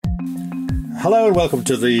Hello and welcome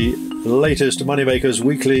to the latest Moneymakers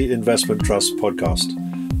Weekly Investment Trust podcast.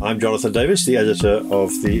 I'm Jonathan Davis, the editor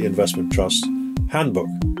of the Investment Trust Handbook.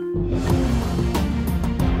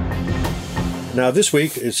 Now this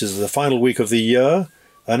week, this is the final week of the year,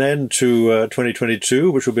 an end to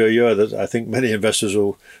 2022, which will be a year that I think many investors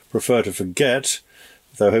will prefer to forget,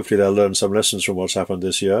 though hopefully they'll learn some lessons from what's happened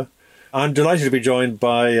this year. I'm delighted to be joined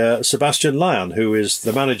by Sebastian Lyon, who is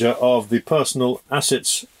the manager of the Personal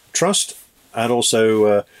Assets Trust and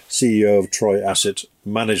also CEO of Troy Asset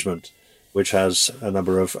Management, which has a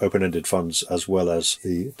number of open-ended funds as well as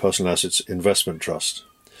the Personal Assets Investment Trust.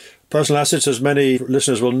 Personal Assets, as many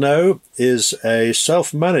listeners will know, is a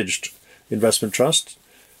self-managed investment trust,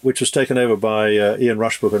 which was taken over by Ian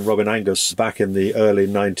Rushbrook and Robin Angus back in the early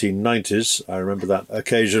 1990s. I remember that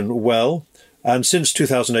occasion well. And since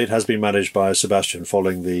 2008 has been managed by Sebastian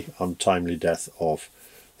following the untimely death of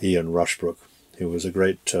Ian Rushbrook, who was a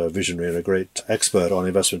great visionary and a great expert on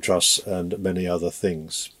investment trusts and many other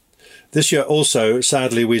things. This year also,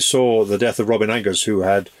 sadly, we saw the death of Robin Angus, who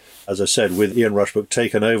had, as I said, with Ian Rushbrook,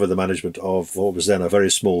 taken over the management of what was then a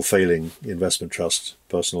very small failing investment trust,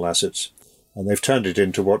 Personal Assets. And they've turned it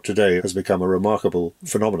into what today has become a remarkable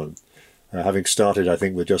phenomenon. Having started, I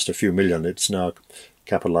think, with just a few million, it's now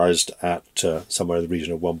capitalized at somewhere in the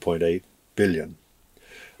region of 1.8 billion.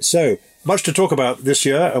 So, much to talk about this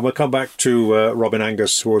year, and we'll come back to Robin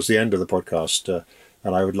Angus towards the end of the podcast.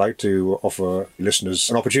 And I would like to offer listeners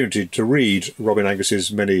an opportunity to read Robin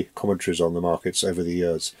Angus's many commentaries on the markets over the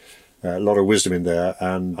years. A lot of wisdom in there,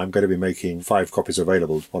 and I'm going to be making 5 copies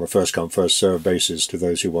available on a first-come, first-served basis to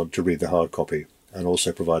those who want to read the hard copy, and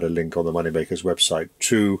also provide a link on the Moneymakers website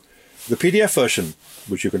to the PDF version,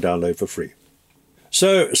 which you can download for free.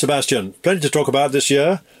 So, Sebastian, plenty to talk about this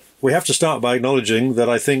year. We have to start by acknowledging that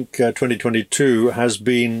I think 2022 has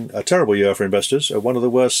been a terrible year for investors, one of the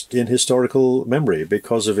worst in historical memory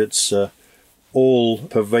because of its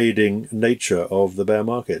all-pervading nature of the bear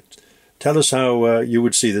market. Tell us how you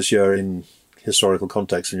would see this year in historical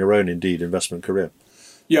context in your own, indeed, investment career.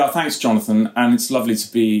 Yeah, thanks, Jonathan, and it's lovely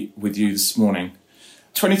to be with you this morning.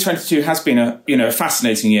 2022 has been a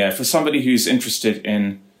fascinating year for somebody who's interested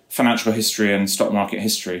in financial history and stock market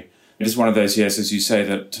history. It is one of those years, as you say,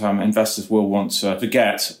 that investors will want to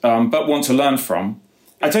forget, but want to learn from.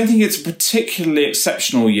 I don't think it's a particularly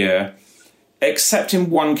exceptional year, except in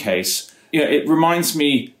one case. It reminds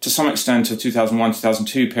me to some extent of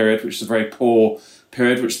 2001-2002 period, which is a very poor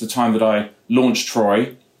period, which is the time that I launched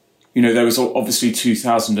Troy. There was obviously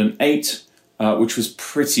 2008, which was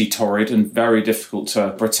pretty torrid and very difficult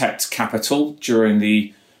to protect capital during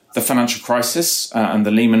the financial crisis and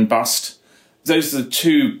the Lehman bust. Those are the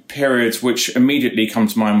two periods which immediately come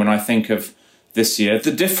to mind when I think of this year.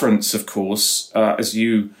 The difference, of course, as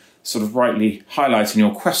you sort of rightly highlight in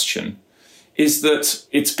your question, is that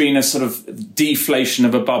it's been a sort of deflation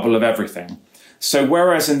of a bubble of everything. So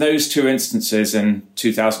whereas in those two instances in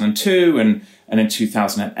 2002 and in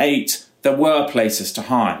 2008, there were places to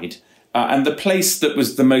hide. And the place that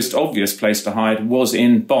was the most obvious place to hide was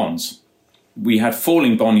in bonds. We had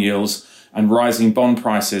falling bond yields and rising bond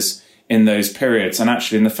prices in those periods. And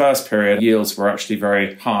actually in the first period, yields were actually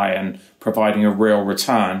very high and providing a real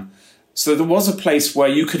return. So there was a place where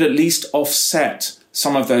you could at least offset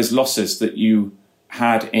some of those losses that you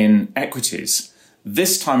had in equities.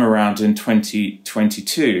 This time around in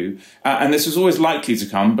 2022, and this was always likely to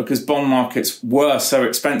come because bond markets were so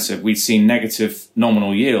expensive. We'd seen negative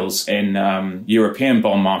nominal yields in European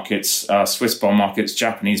bond markets, Swiss bond markets,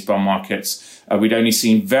 Japanese bond markets. We'd only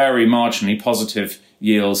seen very marginally positive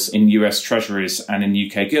yields in US treasuries and in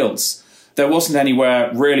UK gilts. There wasn't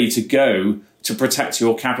anywhere really to go to protect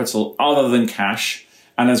your capital other than cash.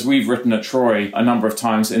 And as we've written at Troy a number of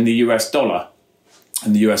times, in the US dollar.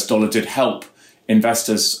 And the US dollar did help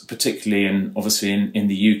investors, particularly obviously in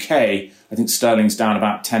the UK. I think sterling's down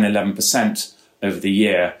about 10, 11% over the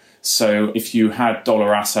year. So if you had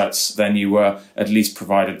dollar assets, then you were at least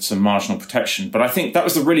provided some marginal protection. But I think that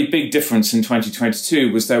was the really big difference in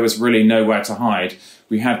 2022 was there was really nowhere to hide.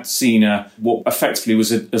 We had seen what effectively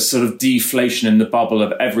was a sort of deflation in the bubble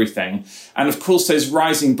of everything. And of course, those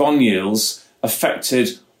rising bond yields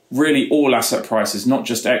affected really all asset prices, not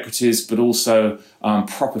just equities, but also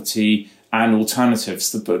property and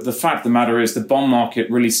alternatives. The fact of the matter is the bond market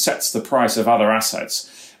really sets the price of other assets.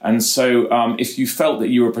 And so if you felt that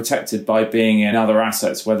you were protected by being in other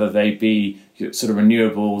assets, whether they be sort of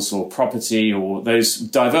renewables or property or those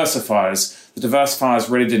diversifiers, the diversifiers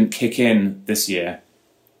really didn't kick in this year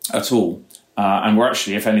at all. And were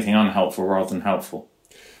actually, if anything, unhelpful rather than helpful.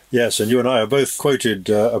 Yes, and you and I have both quoted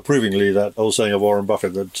approvingly that old saying of Warren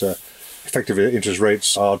Buffett that effectively interest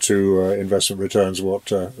rates are to investment returns what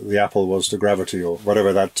the apple was to gravity, or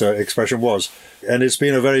whatever that expression was. And it's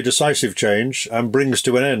been a very decisive change and brings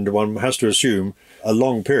to an end, one has to assume, a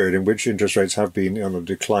long period in which interest rates have been on a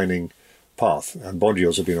declining path and bond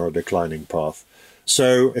yields have been on a declining path.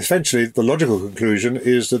 So essentially the logical conclusion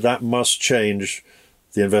is that that must change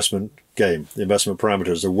the investment game, the investment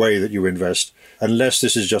parameters, the way that you invest. Unless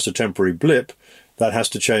this is just a temporary blip, that has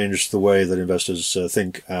to change the way that investors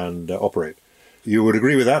think and operate. You would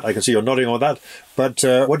agree with that? I can see you're nodding on that. But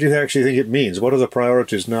what do you actually think it means? What are the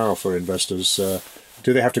priorities now for investors?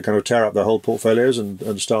 Do they have to kind of tear up their whole portfolios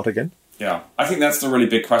and start again? Yeah, I think that's the really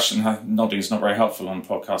big question. Nodding is not very helpful on the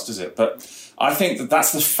podcast, is it? But I think that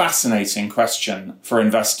that's the fascinating question for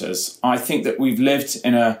investors. I think that we've lived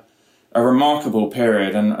in a remarkable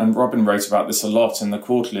period, and Robin wrote about this a lot in the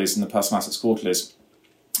quarterlies, in the personal assets quarterlies,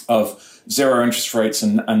 of zero interest rates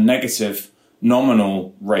and negative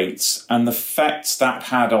nominal rates, and the effects that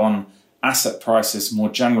had on asset prices more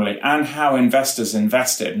generally and how investors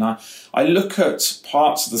invested. And I look at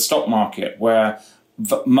parts of the stock market where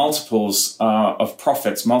multiples of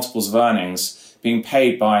profits, multiples of earnings being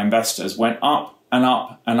paid by investors went up and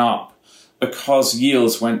up and up because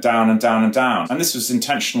yields went down and down and down. And this was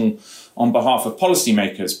intentional on behalf of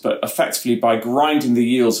policymakers, but effectively by grinding the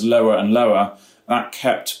yields lower and lower, that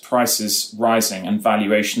kept prices rising and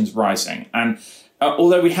valuations rising. And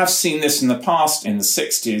although we have seen this in the past, in the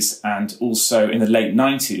 60s and also in the late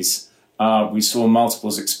 90s, we saw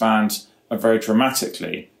multiples expand very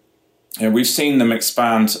dramatically. We've seen them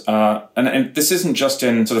expand, and this isn't just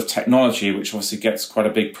in sort of technology, which obviously gets quite a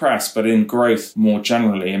big press, but in growth more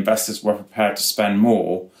generally, investors were prepared to spend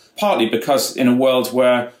more, partly because in a world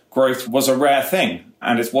where growth was a rare thing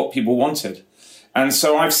and it's what people wanted. And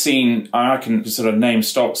so I've seen, I can sort of name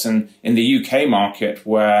stocks in the UK market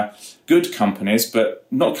where good companies, but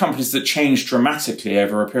not companies that changed dramatically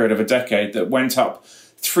over a period of a decade, that went up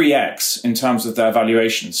 3x in terms of their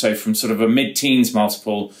valuation. So from sort of a mid-teens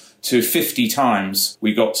multiple to 50 times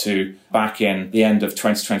we got to back in the end of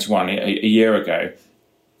 2021, a year ago.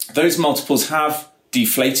 Those multiples have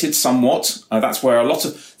deflated somewhat. That's where a lot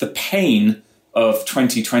of the pain of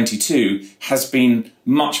 2022 has been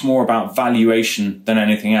much more about valuation than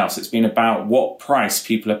anything else. It's been about what price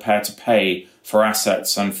people are prepared to pay for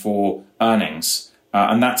assets and for earnings.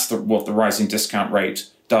 And that's what the rising discount rate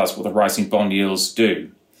does, what the rising bond yields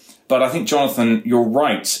do. But I think, Jonathan, you're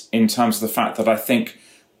right in terms of the fact that I think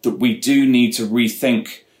that we do need to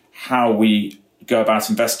rethink how we go about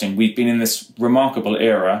investing. We've been in this remarkable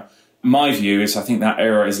era. My view is I think that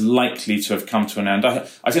era is likely to have come to an end. I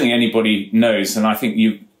don't think anybody knows, and I think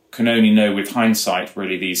you can only know with hindsight,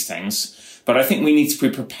 really, these things. But I think we need to be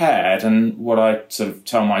prepared, and what I sort of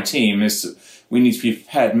tell my team is that we need to be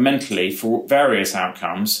prepared mentally for various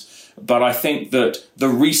outcomes. But I think that the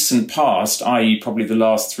recent past, i.e. probably the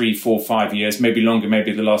last 3, 4, 5 years, maybe longer,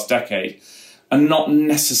 maybe the last decade, are not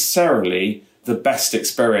necessarily the best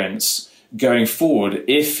experience going forward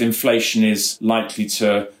if inflation is likely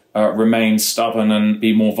to remain stubborn and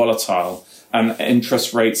be more volatile, and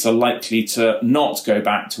interest rates are likely to not go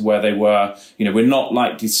back to where they were. We're not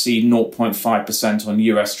likely to see 0.5% on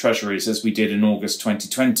US Treasuries as we did in August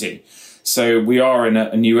 2020. So we are in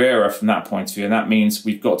a new era from that point of view, and that means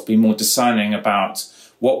we've got to be more discerning about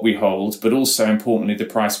what we hold, but also importantly the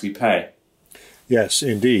price we pay. Yes,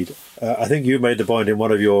 indeed. I think you made the point in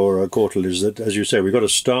one of your quarterlies that, as you say, we've got to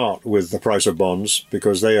start with the price of bonds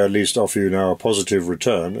because they at least offer you now a positive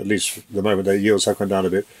return. At least at the moment, their yields have come down a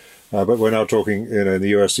bit. But we're now talking, in the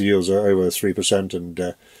US, the yields are over 3% and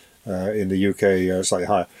in the UK, slightly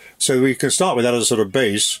higher. So we can start with that as a sort of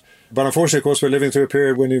base. But unfortunately, of course, we're living through a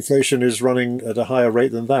period when inflation is running at a higher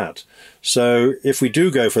rate than that. So if we do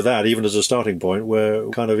go for that, even as a starting point, we're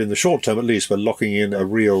kind of, in the short term at least, we're locking in a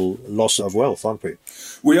real loss of wealth, aren't we?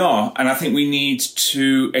 We are, and I think we need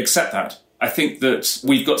to accept that. I think that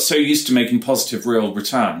we've got so used to making positive real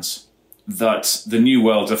returns that the new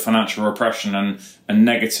world of financial repression and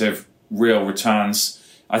negative real returns,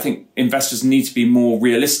 I think investors need to be more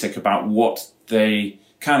realistic about what they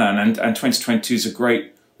can earn. And 2022 is a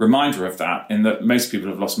great reminder of that, in that most people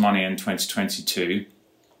have lost money in 2022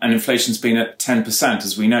 and inflation's been at 10%,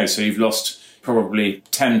 as we know. So you've lost probably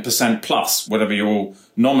 10% plus, whatever your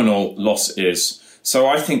nominal loss is. So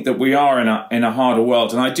I think that we are in a harder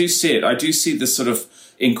world. And I do see it. I do see the sort of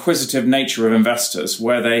inquisitive nature of investors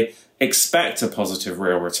where they expect a positive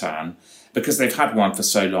real return because they've had one for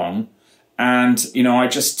so long. And, I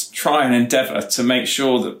just try and endeavour to make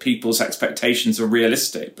sure that people's expectations are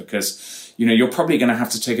realistic because, you're probably going to have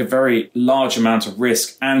to take a very large amount of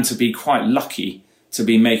risk and to be quite lucky to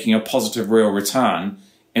be making a positive real return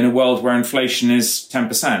in a world where inflation is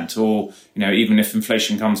 10%, or, even if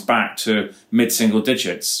inflation comes back to mid-single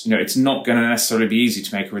digits, it's not going to necessarily be easy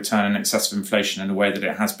to make a return in excess of inflation in a way that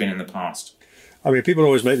it has been in the past. I mean, people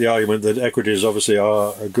always make the argument that equities obviously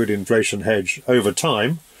are a good inflation hedge over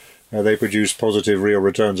time. They produce positive real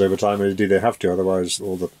returns over time, and indeed they have to, otherwise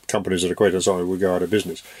all the companies that equate and so on would go out of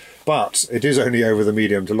business. But it is only over the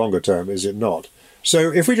medium to longer term, is it not?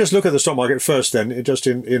 So if we just look at the stock market first then, just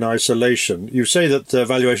in isolation, you say that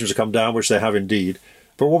valuations have come down, which they have indeed.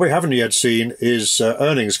 But what we haven't yet seen is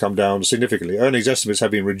earnings come down significantly. Earnings estimates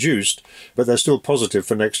have been reduced, but they're still positive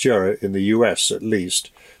for next year, in the US at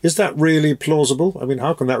least. Is that really plausible? I mean,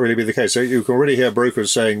 how can that really be the case? So you can already hear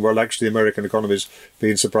brokers saying, well, actually, the American economy's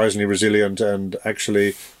been surprisingly resilient, and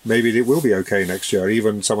actually, maybe it will be okay next year.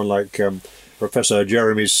 Even someone like Professor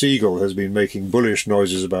Jeremy Siegel has been making bullish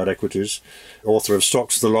noises about equities, author of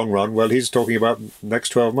Stocks for the Long Run. Well, he's talking about next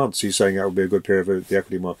 12 months. He's saying that will be a good period for the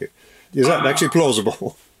equity market. Is that actually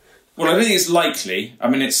plausible? Well, I think it's likely. I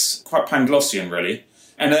mean, it's quite Panglossian, really.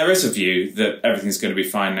 And there is a view that everything's going to be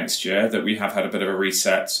fine next year, that we have had a bit of a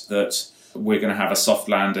reset, that we're going to have a soft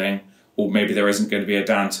landing, or maybe there isn't going to be a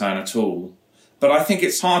downturn at all. But I think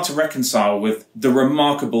it's hard to reconcile with the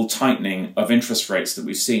remarkable tightening of interest rates that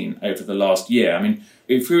we've seen over the last year. I mean,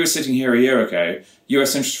 if we were sitting here a year ago,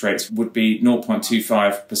 US interest rates would be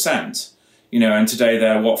 0.25%, and today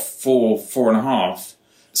they're, 4.5%.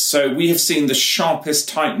 So we have seen the sharpest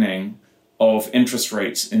tightening of interest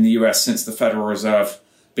rates in the US since the Federal Reserve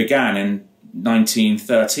began in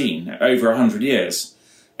 1913, over 100 years.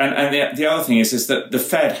 And the other thing is that the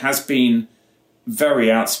Fed has been very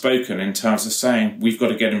outspoken in terms of saying we've got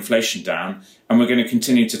to get inflation down and we're going to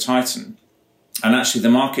continue to tighten. And actually the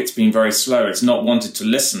market's been very slow. It's not wanted to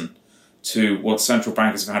listen to what central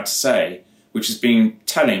bankers have had to say, which has been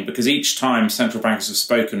telling, because each time central bankers have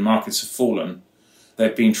spoken, markets have fallen.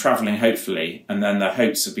 They've been travelling hopefully, and then their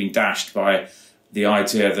hopes have been dashed by the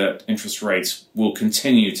idea that interest rates will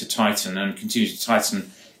continue to tighten and continue to tighten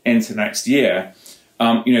into next year.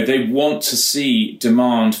 They want to see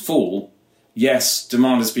demand fall. Yes,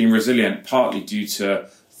 demand has been resilient, partly due to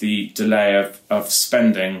the delay of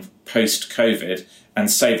spending post-COVID and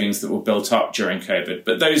savings that were built up during COVID.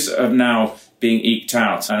 But those are now being eked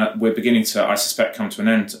out, and we're beginning to, I suspect, come to an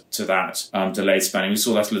end to that delayed spending. We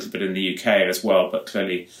saw that a little bit in the UK as well, but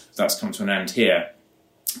clearly that's come to an end here.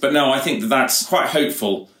 But no, I think that's quite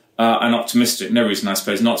hopeful and optimistic. No reason, I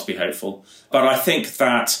suppose, not to be hopeful. But I think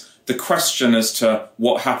that the question as to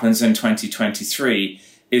what happens in 2023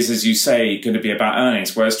 is, as you say, going to be about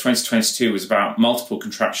earnings, whereas 2022 was about multiple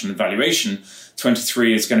contraction and valuation.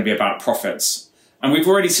 23 is going to be about profits. And we've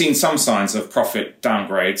already seen some signs of profit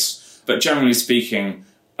downgrades, but generally speaking,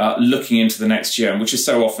 looking into the next year, which is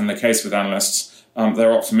so often the case with analysts,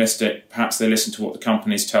 they're optimistic, perhaps they listen to what the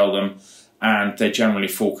companies tell them, and they generally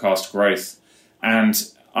forecast growth. And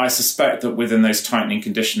I suspect that within those tightening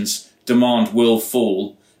conditions, demand will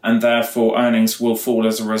fall, and therefore earnings will fall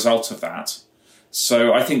as a result of that.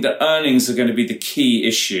 So I think that earnings are going to be the key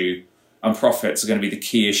issue, and profits are going to be the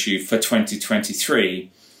key issue for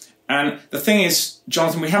 2023. And the thing is,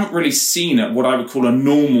 Jonathan, we haven't really seen what I would call a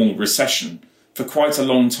normal recession for quite a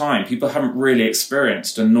long time. People haven't really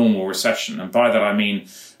experienced a normal recession. And by that I mean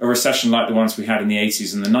a recession like the ones we had in the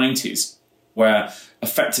 80s and the 90s, where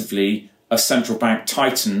effectively a central bank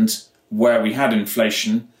tightened where we had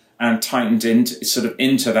inflation and tightened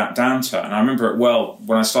into that downturn. And I remember it well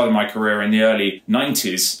when I started my career in the early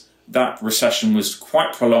 90s. That recession was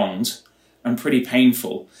quite prolonged and pretty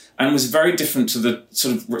painful, and was very different to the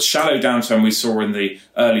sort of shallow downturn we saw in the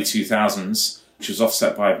early 2000s, which was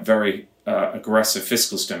offset by very aggressive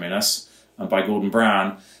fiscal stimulus and by Gordon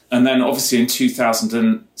Brown. And then obviously in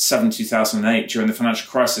 2007, 2008, during the financial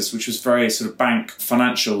crisis, which was very sort of bank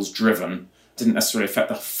financials driven, didn't necessarily affect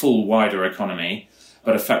the full wider economy,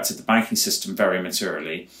 but affected the banking system very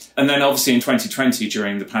materially. And then obviously in 2020,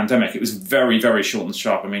 during the pandemic, it was very, very short and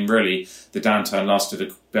sharp. I mean, really, the downturn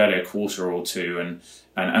lasted barely a quarter or two. And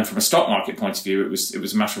from a stock market point of view, it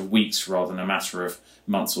was a matter of weeks rather than a matter of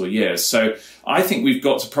months or years. So I think we've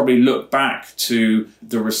got to probably look back to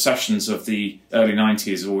the recessions of the early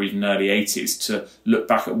 90s or even early 80s to look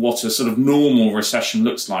back at what a sort of normal recession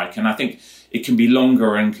looks like. And I think it can be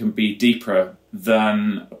longer and can be deeper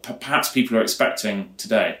than perhaps people are expecting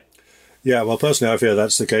today. Yeah, well, personally, I fear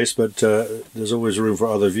that's the case, but there's always room for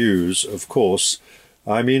other views, of course.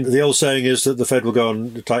 I mean, the old saying is that the Fed will go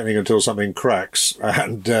on tightening until something cracks,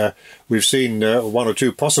 and we've seen one or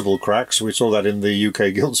two possible cracks. We saw that in the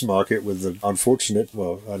UK gilts market with the unfortunate,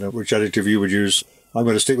 well, I don't know which adjective you would use. I'm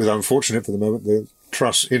going to stick with unfortunate for the moment, the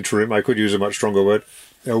Truss interim. I could use a much stronger word.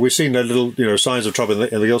 We've seen a little, signs of trouble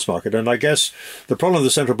in the gilts market. And I guess the problem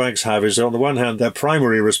the central banks have is, on the one hand, their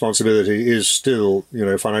primary responsibility is still,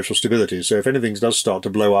 financial stability. So if anything does start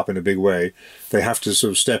to blow up in a big way, they have to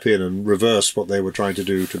sort of step in and reverse what they were trying to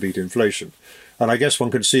do to beat inflation. And I guess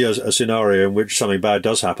one can see a scenario in which something bad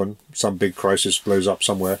does happen. Some big crisis blows up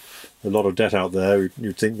somewhere. A lot of debt out there.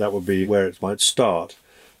 You'd think that would be where it might start.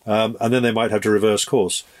 And then they might have to reverse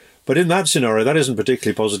course. But in that scenario, that isn't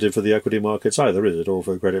particularly positive for the equity markets either, is it? Or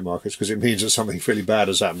for the credit markets, because it means that something really bad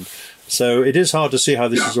has happened. So it is hard to see how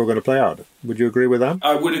this is all going to play out. Would you agree with that?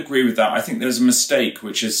 I would agree with that. I think there's a mistake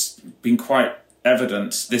which has been quite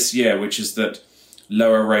evident this year, which is that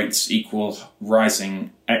lower rates equal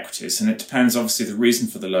rising equities. And it depends, obviously, the reason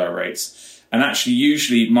for the lower rates. And actually,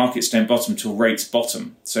 usually markets don't bottom till rates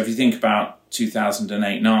bottom. So if you think about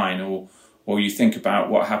 2008-9 or you think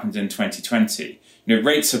about what happened in 2020,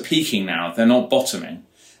 rates are peaking now, they're not bottoming.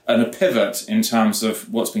 And a pivot in terms of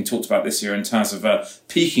what's being talked about this year in terms of a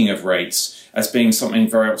peaking of rates as being something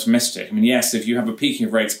very optimistic. I mean, yes, if you have a peaking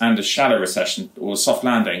of rates and a shallow recession or a soft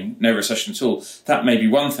landing, no recession at all, that may be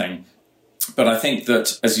one thing. But I think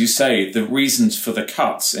that, as you say, the reasons for the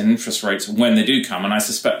cuts in interest rates when they do come, and I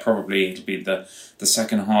suspect probably it'll be the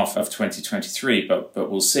second half of 2023, but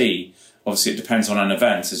we'll see. Obviously, it depends on an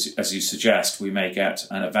event. As you suggest, we may get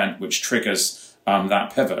an event which triggers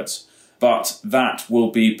that pivot. But that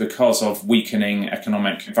will be because of weakening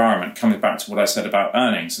economic environment, coming back to what I said about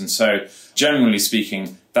earnings. And so, generally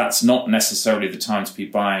speaking, that's not necessarily the time to be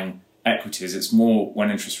buying equities. It's more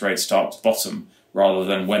when interest rates start to bottom rather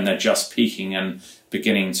than when they're just peaking and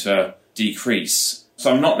beginning to decrease.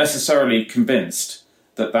 So I'm not necessarily convinced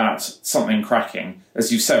that that's something cracking.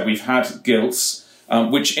 As you've said, we've had gilts,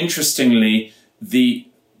 which interestingly, the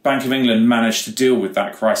Bank of England managed to deal with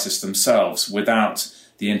that crisis themselves without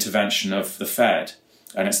the intervention of the Fed.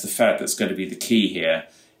 And it's the Fed that's going to be the key here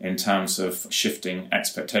in terms of shifting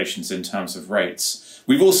expectations in terms of rates.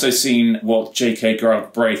 We've also seen what J.K.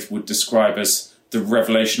 Galbraith would describe as the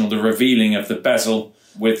revelation or the revealing of the bezel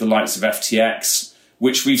with the likes of FTX,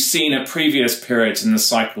 which we've seen at previous periods in the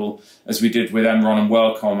cycle, as we did with Enron and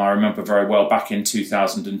WorldCom, I remember very well, back in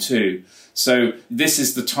 2002. So this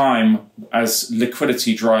is the time, as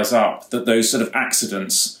liquidity dries up, that those sort of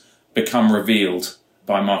accidents become revealed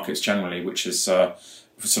by markets generally, which is sort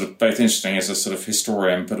of both interesting as a sort of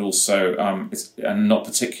historian, but also and not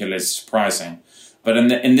particularly surprising. But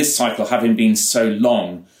in this cycle, having been so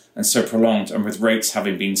long and so prolonged, and with rates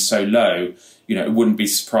having been so low, it wouldn't be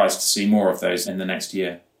surprised to see more of those in the next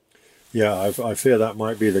year. Yeah, I fear that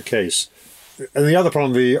might be the case. And the other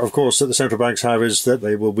problem, of course, that the central banks have is that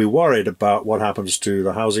they will be worried about what happens to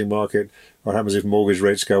the housing market, what happens if mortgage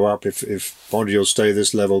rates go up, if bond yields stay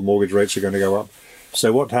this level, mortgage rates are going to go up.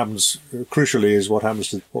 So what happens, crucially, is what happens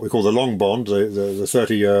to what we call the long bond, the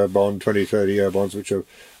 30-year bond, 20, 30-year bonds, which are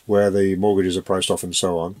where the mortgages are priced off and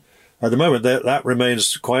so on. At the moment, that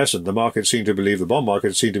remains quiescent. The markets seem to believe, the bond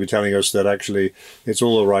markets seem to be telling us that actually it's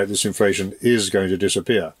all right, this inflation is going to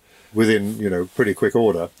disappear within, pretty quick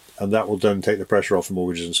order. And that will then take the pressure off the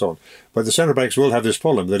mortgages and so on. But the central banks will have this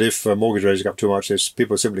problem that if mortgage rates go up too much,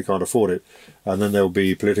 people simply can't afford it. And then there'll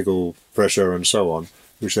be political pressure and so on,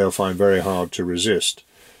 which they'll find very hard to resist.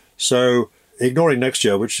 So ignoring next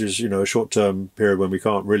year, which is, a short-term period when we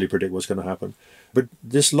can't really predict what's going to happen. But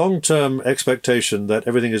this long-term expectation that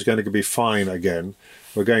everything is going to be fine again,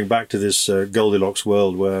 we're going back to this Goldilocks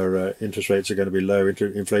world where interest rates are going to be low,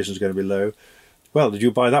 inflation is going to be low. Well, did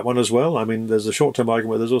you buy that one as well? I mean, there's a short-term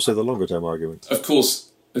argument, there's also the longer-term argument. Of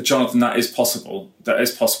course, Jonathan, that is possible. That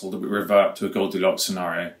is possible that we revert to a Goldilocks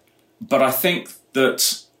scenario. But I think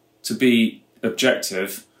that, to be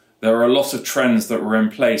objective, there are a lot of trends that were in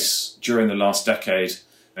place during the last decade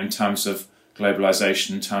in terms of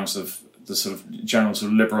globalization, in terms of the sort of general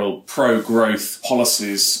sort of liberal pro-growth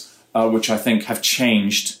policies, which I think have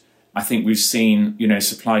changed. I think we've seen,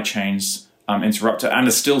 supply chains interrupted and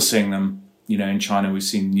are still seeing them. In China, we've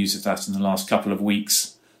seen news of that in the last couple of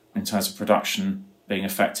weeks in terms of production being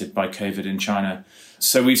affected by COVID in China.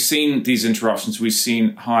 So we've seen these interruptions. We've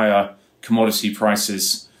seen higher commodity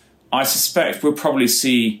prices. I suspect we'll probably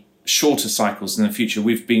see shorter cycles in the future.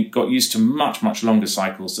 We've got used to much, much longer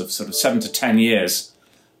cycles of sort of 7 to 10 years.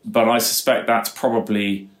 But I suspect that's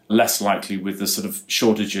probably less likely with the sort of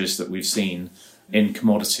shortages that we've seen in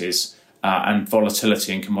commodities and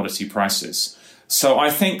volatility in commodity prices. So I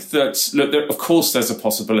think that, look, of course there's a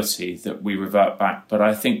possibility that we revert back, but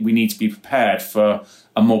I think we need to be prepared for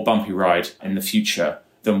a more bumpy ride in the future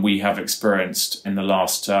than we have experienced in the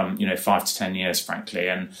last, 5 to 10 years, frankly.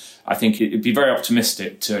 And I think it'd be very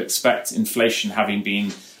optimistic to expect inflation having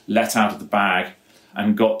been let out of the bag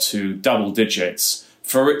and got to double digits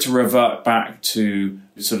for it to revert back to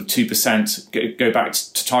sort of 2%, go back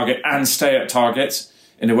to target and stay at target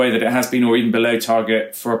in a way that it has been, or even below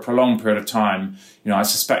target for a prolonged period of time, I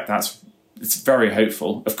suspect it's very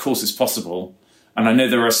hopeful. Of course, it's possible. And I know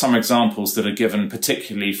there are some examples that are given,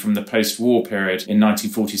 particularly from the post-war period in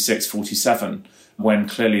 1946-47, when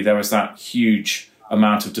clearly there was that huge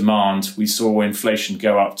amount of demand. We saw inflation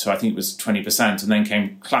go up to, I think it was 20%, and then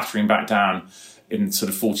came clattering back down in sort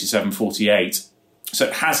of 47, 48. So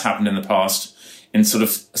it has happened in the past in sort of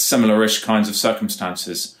similar-ish kinds of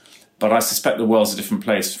circumstances. But I suspect the world's a different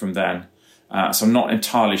place from then. So I'm not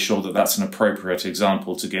entirely sure that that's an appropriate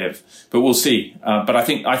example to give. But we'll see. But I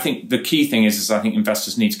think the key thing is I think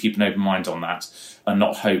investors need to keep an open mind on that and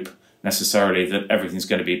not hope necessarily that everything's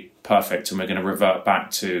going to be perfect and we're going to revert back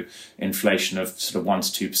to inflation of sort of 1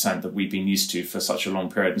 to 2% that we've been used to for such a long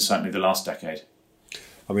period, and certainly the last decade.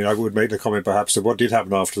 I mean, I would make the comment perhaps that what did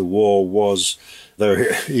happen after the war was, though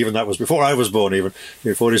even that was before I was born, even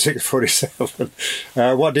 46, 47,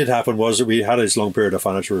 what did happen was that we had this long period of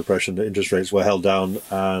financial repression. The interest rates were held down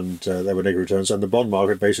and there were negative returns, and the bond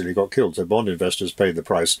market basically got killed. So bond investors paid the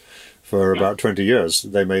price for about 20 years.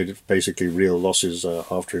 They made basically real losses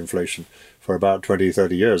after inflation for about 20,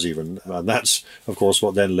 30 years even. And that's, of course,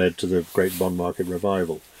 what then led to the great bond market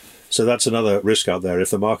revival. So that's another risk out there.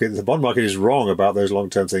 If the bond market is wrong about those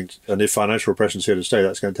long-term things, and if financial repression is here to stay,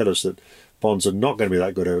 that's going to tell us that bonds are not going to be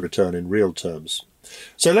that good a return in real terms.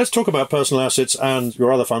 So let's talk about personal assets and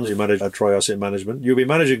your other funds you manage at Troy Asset Management. You've been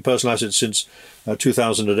managing personal assets since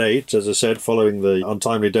 2008, as I said, following the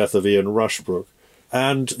untimely death of Ian Rushbrook.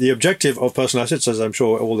 And the objective of personal assets, as I'm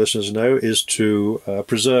sure all listeners know, is to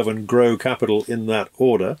preserve and grow capital in that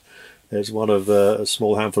order. It's one of a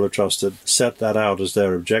small handful of trusts that set that out as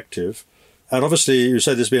their objective. And obviously, you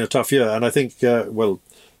said this has been a tough year. And I think,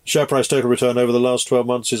 share price total return over the last 12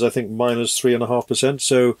 months is, I think, minus 3.5%.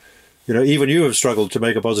 So, even you have struggled to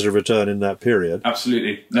make a positive return in that period.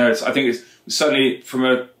 Absolutely. No, I think it's certainly from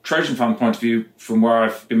a Trojan Fund point of view, from where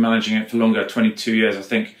I've been managing it for longer, 22 years, I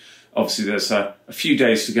think, obviously, there's a few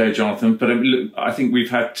days to go, Jonathan. But I think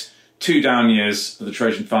we've had 2 down years for the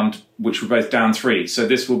Trojan Fund, which were both down 3. So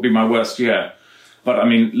this will be my worst year. But I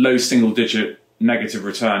mean, low single-digit negative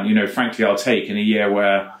return, frankly, I'll take in a year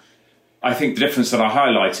where I think the difference that I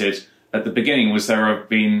highlighted at the beginning was there have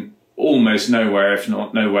been almost nowhere, if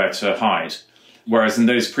not nowhere, to hide. Whereas in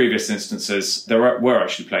those previous instances, there were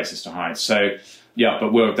actually places to hide. So, yeah,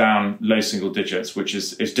 but we're down low single digits, which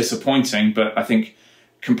is disappointing. But I think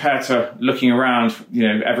compared to looking around,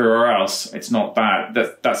 everywhere else, it's not bad.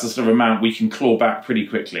 That's the sort of amount we can claw back pretty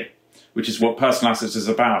quickly, which is what personal assets is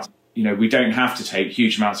about. We don't have to take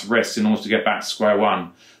huge amounts of risk in order to get back to square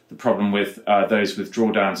one. The problem with those with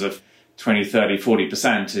drawdowns of 20, 30,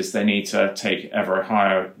 40% is they need to take ever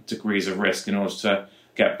higher degrees of risk in order to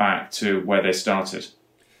get back to where they started.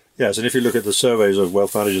 Yes, and if you look at the surveys of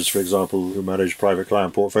wealth managers, for example, who manage private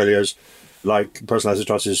client portfolios, like personal asset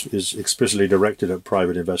trust is explicitly directed at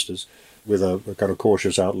private investors with a kind of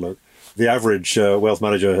cautious outlook. The average wealth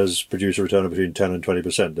manager has produced a return of between 10 and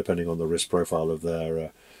 20%, depending on the risk profile of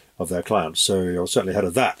their clients. So you're certainly ahead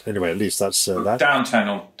of that. Anyway, at least that's that. Down 10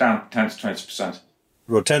 to 20%.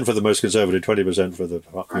 Well, 10 for the most conservative, 20% for the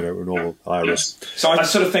normal higher risk. So I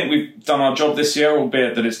sort of think we've done our job this year,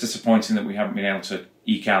 albeit that it's disappointing that we haven't been able to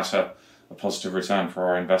eke out a positive return for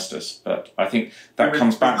our investors. But I think that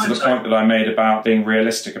comes back to the point that I made about being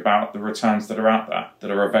realistic about the returns that are out there, that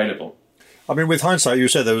are available. I mean, with hindsight, you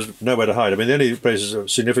said there was nowhere to hide. I mean, the only places of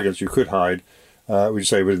significance you could hide, we'd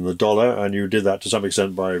say within the dollar, and you did that to some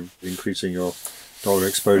extent by increasing your dollar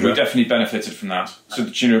exposure. We definitely benefited from that. So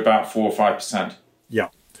the tune of about 4 or 5%. Yeah.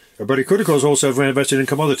 But it could, of course, also have invested in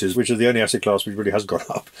commodities, which is the only asset class which really has gone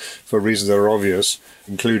up for reasons that are obvious,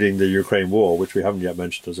 including the Ukraine war, which we haven't yet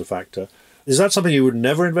mentioned as a factor. Is that something you would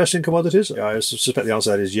never invest in commodities? I suspect the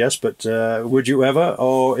answer to that is yes, but would you ever?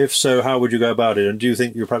 Or if so, how would you go about it? And do you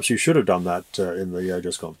think perhaps you should have done that in the year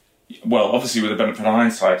just gone? Well, obviously, with the benefit of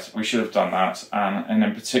hindsight, we should have done that. And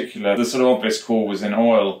in particular, the sort of obvious call was in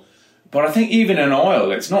oil. But I think even in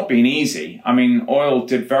oil, it's not been easy. I mean, oil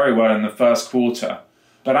did very well in the first quarter.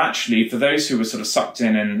 But actually, for those who were sort of sucked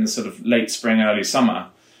in the sort of late spring, early summer,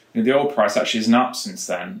 the oil price actually isn't up since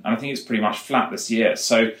then. And I think it's pretty much flat this year.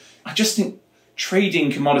 So I just think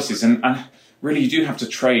trading commodities, and really you do have to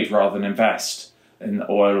trade rather than invest in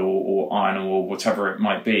oil or iron or whatever it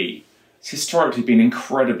might be. It's historically been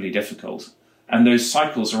incredibly difficult. And those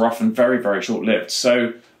cycles are often very, very short-lived.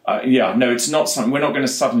 So, it's not something. We're not going to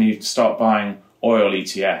suddenly start buying oil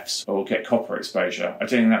ETFs or get copper exposure. I don't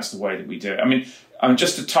think that's the way that we do it. I mean,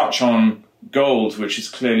 just to touch on gold, which has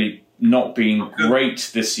clearly not been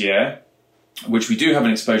great this year. which we do have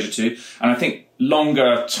an exposure to. And I think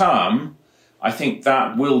longer term, I think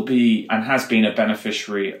that will be and has been a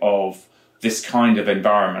beneficiary of this kind of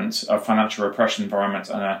environment, a financial repression environment,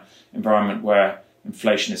 and an environment where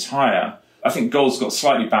inflation is higher. I think gold's got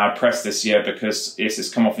slightly bad press this year because, yes, it's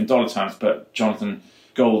come off in dollar terms, but Jonathan,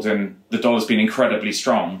 gold and the dollar's been incredibly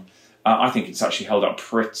strong. I think it's actually held up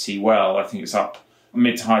pretty well. I think it's up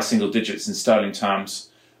mid to high single digits in sterling terms,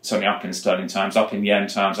 certainly up in sterling terms, up in yen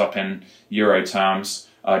terms, up in euro terms,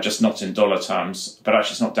 just not in dollar terms, but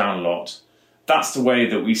actually it's not down a lot. That's the way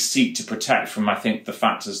that we seek to protect from, I think, the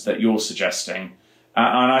factors that you're suggesting.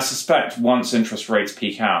 And I suspect once interest rates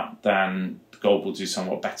peak out, then gold will do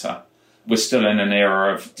somewhat better. We're still in an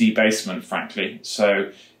era of debasement, frankly.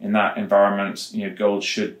 So in that environment, gold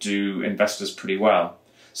should do investors pretty well.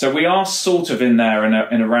 So we are sort of in there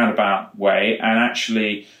in a roundabout way. And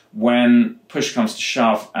actually, when push comes to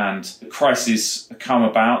shove and crises come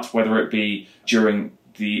about, whether it be during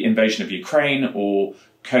the invasion of Ukraine or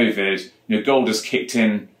COVID, gold has kicked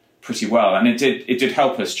in pretty well. And it did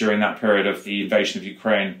help us during that period of the invasion of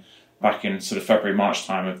Ukraine back in sort of February, March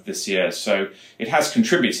time of this year. So it has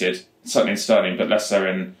contributed, certainly in sterling, but less so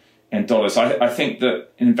in dollars. I think that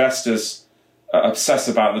investors obsess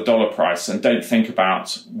about the dollar price and don't think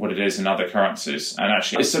about what it is in other currencies. And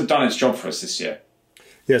actually, it's done its job for us this year.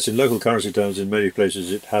 Yes, in local currency terms, in many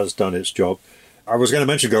places, it has done its job. I was going to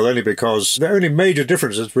mention gold only because the only major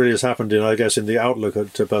difference that really has happened in the outlook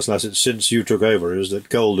to personal assets since you took over is that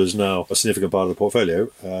gold is now a significant part of the portfolio.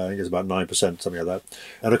 I think it's about 9%, something like that.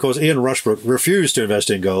 And of course, Ian Rushbrook refused to invest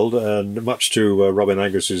in gold, and much to Robin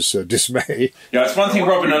Angus's dismay. Yeah, it's one thing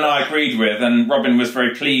Robin and I agreed with, and Robin was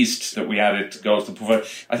very pleased that we added gold to the portfolio.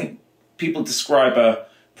 I think people describe a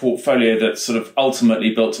portfolio that's sort of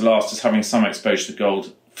ultimately built to last as having some exposure to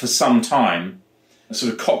gold for some time. A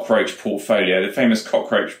sort of cockroach portfolio, the famous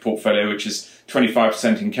cockroach portfolio, which is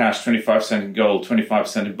 25% in cash, 25% in gold,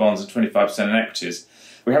 25% in bonds, and 25% in equities.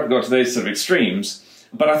 We haven't got to those sort of extremes,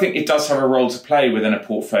 but I think it does have a role to play within a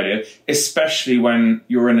portfolio, especially when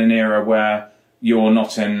you're in an era where you're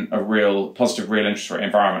not in a positive real interest rate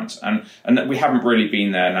environment. And we haven't really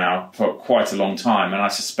been there now for quite a long time, and I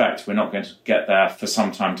suspect we're not going to get there for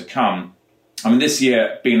some time to come. I mean, this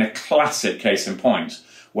year being a classic case in point,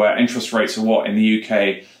 where interest rates are in the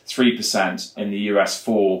UK 3%, in the US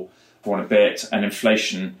 4 and a bit, and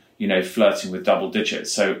inflation, flirting with double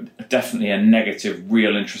digits. So definitely a negative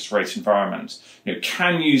real interest rate environment.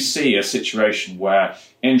 Can you see a situation where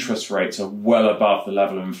interest rates are well above the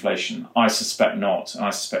level of inflation? I suspect not, and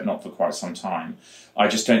I suspect not for quite some time. I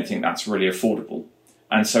just don't think that's really affordable.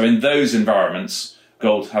 And so in those environments,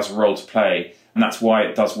 gold has a role to play. And that's why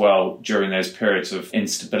it does well during those periods of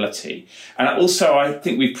instability. And also, I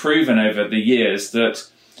think we've proven over the years that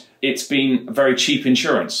it's been very cheap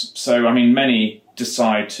insurance. So, I mean, many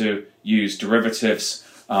decide to use derivatives,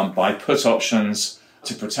 buy put options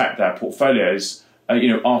to protect their portfolios.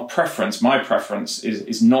 My preference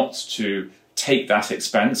is not to take that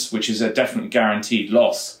expense, which is a definitely guaranteed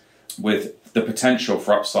loss, with the potential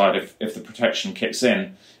for upside if the protection kicks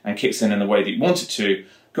in in the way that you want it to.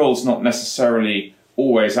 Gold's not necessarily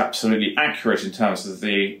always absolutely accurate in terms of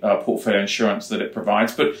the portfolio insurance that it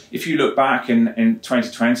provides. But if you look back in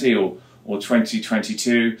 2020 or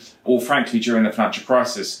 2022, or frankly during the financial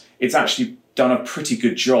crisis, it's actually done a pretty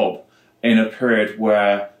good job in a period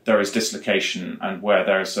where there is dislocation and where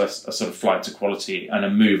there is a sort of flight to quality and a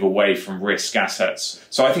move away from risk assets.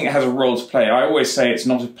 So I think it has a role to play. I always say it's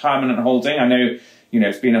not a permanent holding. I know,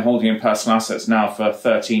 it's been a holding in personal assets now for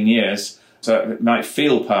 13 years. So it might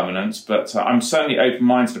feel permanent, but I'm certainly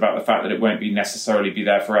open-minded about the fact that it won't necessarily be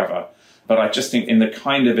there forever. But I just think in the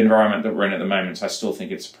kind of environment that we're in at the moment, I still think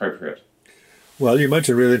it's appropriate. Well, you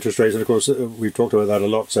mentioned real interest rates, and of course we've talked about that a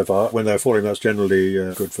lot so far. When they're falling, that's generally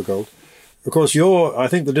good for gold. Of course, I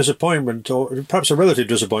think the disappointment, or perhaps a relative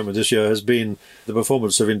disappointment this year, has been the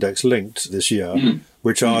performance of index-linked this year,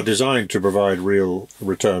 which are designed to provide real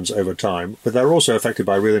returns over time, but they're also affected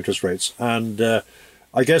by real interest rates. And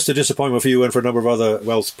I guess the disappointment for you and for a number of other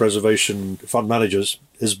wealth preservation fund managers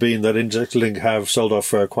has been that index-linked have sold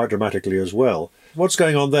off quite dramatically as well. What's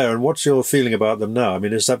going on there, and what's your feeling about them now? I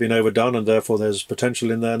mean, has that been overdone and therefore there's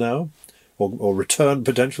potential in there now? Or return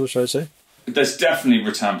potential, should I say? There's definitely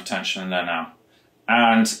return potential in there now.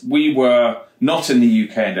 And we were not in the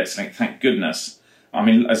UK index-linked, thank goodness. I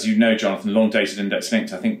mean, as you know, Jonathan, long-dated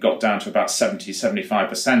index-linked, I think, got down to about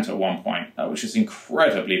 70-75% at one point, which is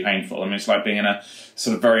incredibly painful. I mean, it's like being in a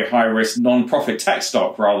sort of very high-risk non-profit tech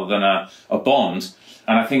stock rather than a bond.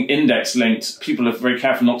 And I think index-linked, people are very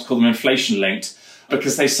careful not to call them inflation-linked,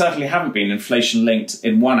 because they certainly haven't been inflation-linked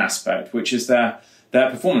in one aspect, which is their their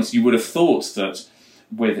performance. You would have thought that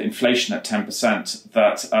with inflation at 10%,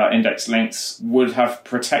 that index links would have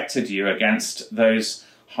protected you against those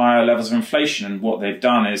higher levels of inflation. And what they've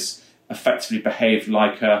done is effectively behaved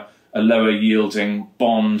like a lower yielding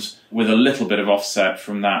bond with a little bit of offset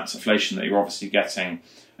from that inflation that you're obviously getting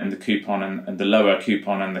and the coupon and the lower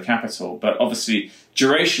coupon and the capital. But obviously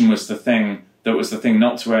duration was the thing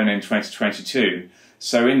not to own in 2022.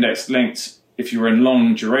 So index linked, if you were in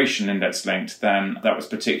long duration index linked, then that was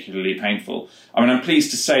particularly painful. I mean, I'm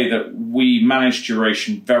pleased to say that we managed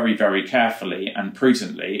duration very, very carefully and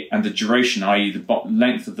prudently, and the duration, i.e. the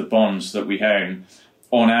length of the bonds that we own,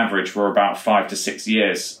 on average were about 5 to 6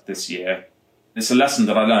 years this year. It's a lesson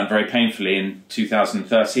that I learned very painfully in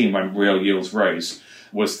 2013 when real yields rose,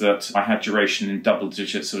 was that I had duration in double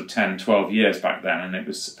digits, sort of 10, 12 years back then, and it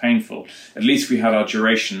was painful. At least we had our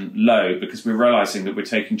duration low because we're realising that we're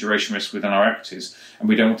taking duration risk within our equities and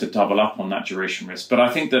we don't want to double up on that duration risk. But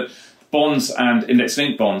I think that bonds and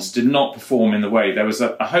index-linked bonds did not perform in the way. There was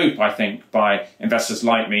a hope, I think, by investors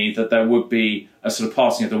like me that there would be a sort of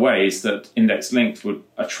parting of the ways, that index-linked would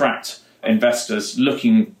attract investors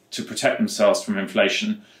looking to protect themselves from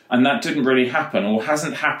inflation. And that didn't really happen, or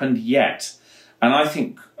hasn't happened yet. And I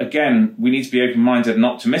think, again, we need to be open-minded and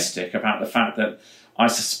optimistic about the fact that I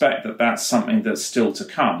suspect that that's something that's still to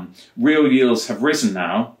come. Real yields have risen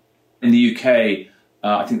now. In the UK,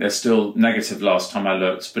 I think they're still negative last time I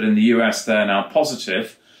looked, but in the US, they're now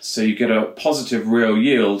positive. So you get a positive real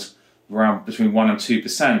yield around between 1% and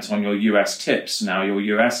 2% on your US tips now, your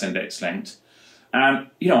US index linked. And,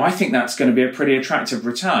 I think that's going to be a pretty attractive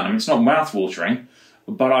return. I mean, it's not mouth-watering,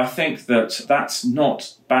 but I think that that's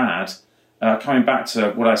not bad. Coming back to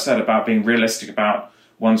what I said about being realistic about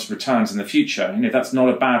one's returns in the future, that's not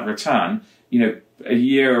a bad return. A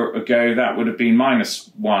year ago, that would have been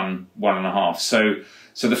 -1, 1.5.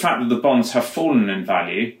 So the fact that the bonds have fallen in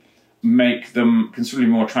value make them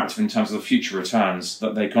considerably more attractive in terms of the future returns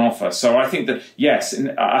that they can offer. So I think that, yes,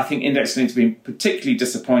 I think index links have been particularly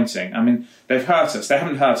disappointing. I mean, they've hurt us. They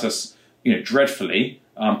haven't hurt us, dreadfully.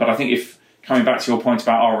 But I think coming back to your point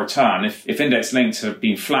about our return, if index links have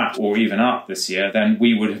been flat or even up this year, then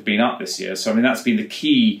we would have been up this year. So, I mean, that's been the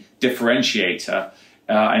key differentiator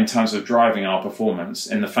in terms of driving our performance,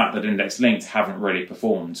 in the fact that index linked haven't really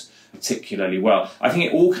performed particularly well. I think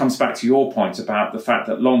it all comes back to your point about the fact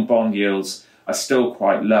that long bond yields are still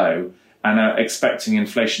quite low and are expecting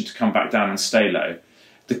inflation to come back down and stay low.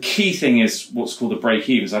 The key thing is what's called the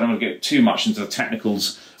break-evens. I don't want to get too much into the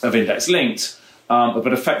technicals of index linked,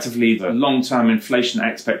 but effectively the long-term inflation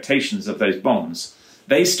expectations of those bonds,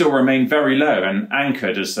 they still remain very low and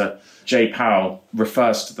anchored, as Jay Powell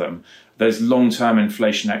refers to them. Those long-term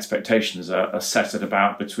inflation expectations are set at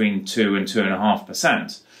about between 2 and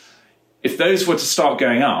 2.5%. If those were to start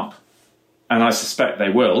going up, and I suspect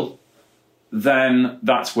they will, then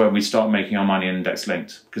that's where we start making our money in index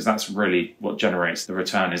linked, because that's really what generates the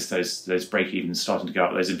return, is those break-evens starting to go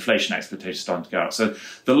up, those inflation expectations starting to go up. So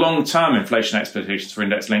the long-term inflation expectations for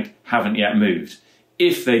index linked haven't yet moved.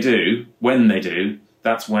 If they do, when they do,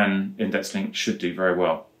 that's when index linked should do very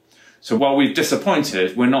well. So while we've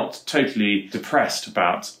disappointed, we're not totally depressed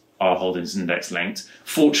about our holdings index linked.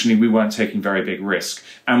 Fortunately, we weren't taking very big risk,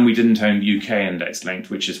 and we didn't own UK index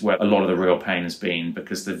linked, which is where a lot of the real pain has been,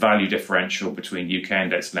 because the value differential between UK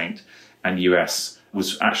index linked and US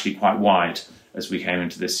was actually quite wide as we came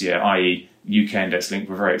into this year, i.e. UK index linked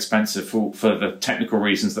were very expensive for the technical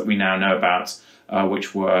reasons that we now know about,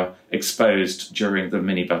 which were exposed during the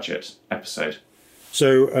mini budget episode.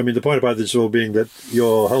 So, I mean, the point about this all being that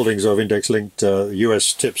your holdings of index-linked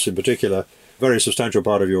US tips in particular, very substantial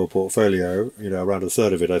part of your portfolio, around a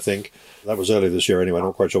third of it, I think. That was early this year anyway, I'm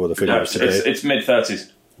not quite sure what the figure is today. It's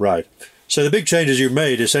mid-30s. Right. So the big changes you've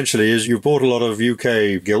made, essentially, is you've bought a lot of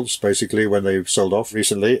UK gilts, basically, when they've sold off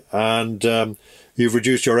recently, and you've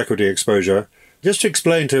reduced your equity exposure. Just to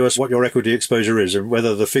explain to us what your equity exposure is, and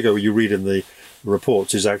whether the figure you read in the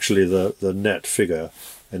reports is actually the net figure.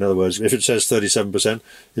 In other words, if it says 37%,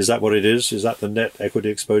 is that what it is? Is that the net equity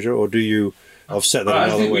exposure, or do you offset that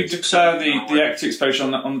in other ways? I think we declare the equity exposure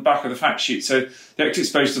on the back of the fact sheet. So the equity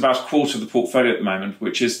exposure is about a quarter of the portfolio at the moment,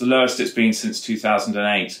 which is the lowest it's been since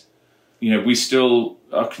 2008. We still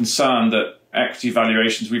are concerned that equity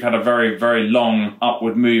valuations, we've had a very, very long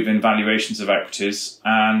upward move in valuations of equities.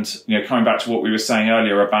 And, coming back to what we were saying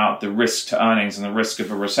earlier about the risk to earnings and the risk of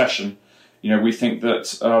a recession, we think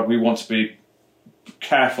that we want to be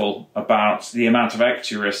careful about the amount of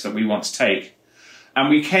equity risk that we want to take. And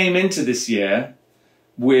we came into this year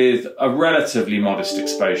with a relatively modest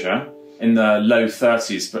exposure in the low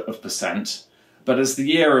 30s%. But as the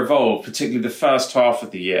year evolved, particularly the first half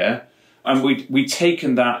of the year, And we'd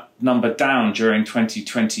taken that number down during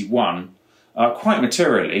 2021 quite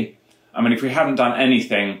materially. I mean, if we hadn't done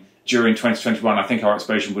anything during 2021, I think our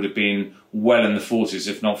exposure would have been well in the 40s,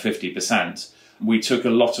 if not 50%. We took a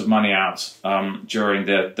lot of money out during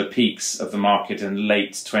the peaks of the market in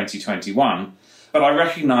late 2021. But I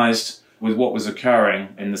recognised with what was occurring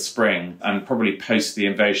in the spring and probably post the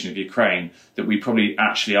invasion of Ukraine that we probably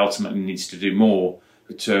actually ultimately needed to do more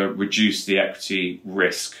to reduce the equity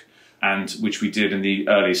risk, and which we did in the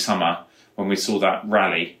early summer when we saw that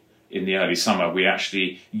rally. In the early summer, we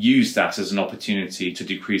actually used that as an opportunity to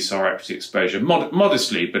decrease our equity exposure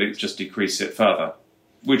modestly, but it just decreased it further,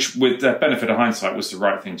 which, with the benefit of hindsight, was the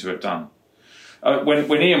right thing to have done.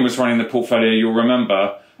 When Ian was running the portfolio, you'll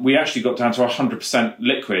remember, we actually got down to 100%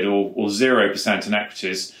 liquid or 0% in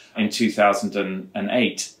equities in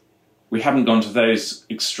 2008. We haven't gone to those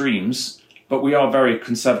extremes, but we are very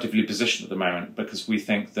conservatively positioned at the moment because we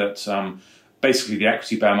think that basically the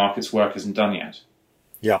equity bear market's work isn't done yet.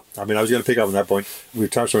 Yeah, I mean, I was going to pick up on that point. We've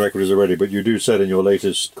touched on equities already, but you do said in your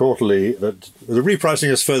latest quarterly that the repricing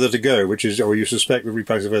is further to go, or you suspect the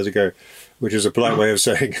repricing is further to go, which is a polite way of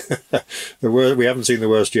saying we haven't seen the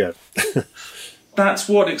worst yet. That's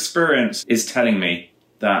what experience is telling me,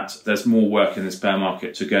 that there's more work in this bear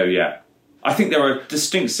market to go yet. I think there are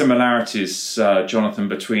distinct similarities, Jonathan,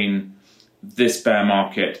 between this bear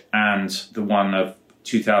market and the one of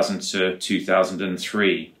 2000 to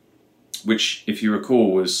 2003. Which, if you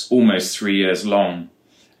recall, was almost 3 years long,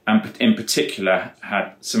 and in particular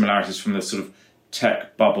had similarities from the sort of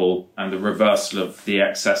tech bubble and the reversal of the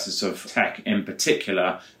excesses of tech in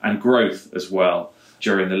particular, and growth as well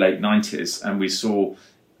during the late 90s. And we saw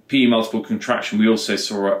PE multiple contraction. We also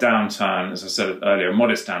saw a downturn, as I said earlier, a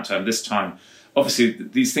modest downturn. This time, obviously,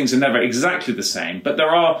 these things are never exactly the same, but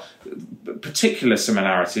there are particular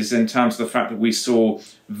similarities in terms of the fact that we saw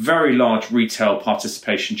very large retail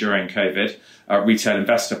participation during COVID, retail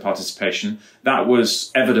investor participation. That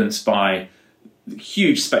was evidenced by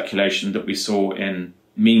huge speculation that we saw in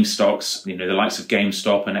meme stocks, the likes of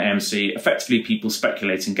GameStop and AMC, effectively people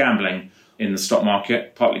speculating gambling in the stock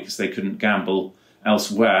market, partly because they couldn't gamble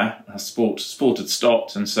elsewhere. Sport had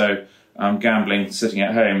stopped, and so gambling, sitting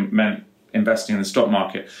at home, meant investing in the stock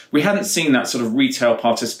market. We hadn't seen that sort of retail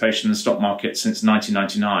participation in the stock market since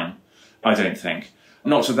 1999, I don't think.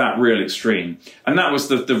 Not to that real extreme. And that was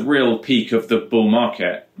the real peak of the bull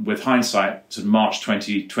market, with hindsight to March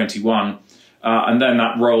 2021. And then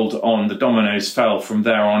that rolled on. The dominoes fell from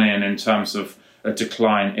there on in terms of a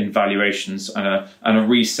decline in valuations and a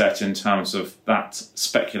reset in terms of that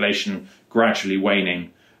speculation gradually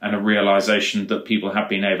waning, and a realization that people have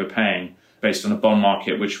been overpaying based on a bond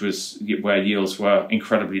market which was where yields were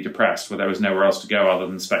incredibly depressed, where there was nowhere else to go other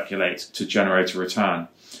than speculate to generate a return.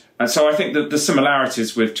 And so I think that the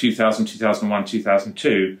similarities with 2000, 2001,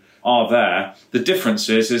 2002 are there. The difference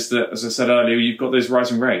is that, as I said earlier, you've got those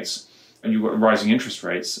rising rates and you've got rising interest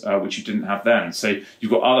rates, which you didn't have then. So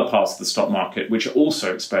you've got other parts of the stock market which are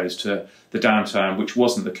also exposed to the downturn, which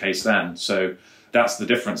wasn't the case then. So that's the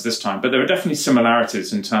difference this time. But there are definitely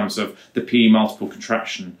similarities in terms of the PE multiple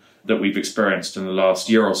contraction that we've experienced in the last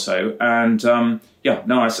year or so. And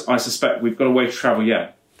I suspect we've got a way to travel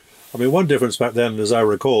yet. I mean, one difference back then, as I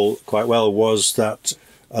recall quite well, was that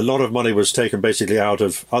a lot of money was taken basically out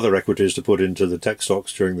of other equities to put into the tech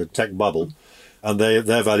stocks during the tech bubble, and their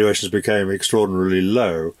valuations became extraordinarily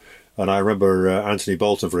low. And I remember Anthony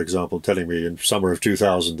Bolton, for example, telling me in summer of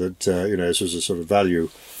 2000 that this was a sort of value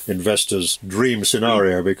investor's dream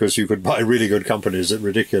scenario because you could buy really good companies at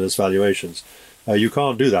ridiculous valuations. You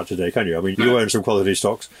can't do that today, can you? I mean, you own some quality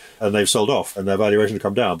stocks and they've sold off and their valuation have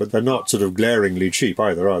come down, but they're not sort of glaringly cheap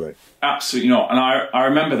either, are they? Absolutely not. And I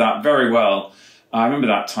remember that very well. I remember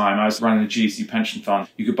that time. I was running the GEC pension fund.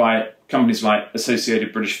 You could buy companies like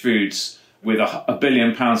Associated British Foods with £1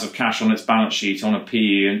 billion of cash on its balance sheet on a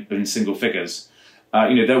PE in single figures.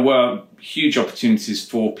 There were huge opportunities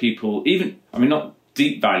for people, not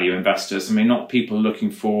deep value investors, not people looking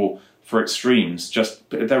for extremes. Just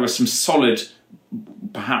there were some solid,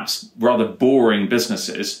 perhaps rather boring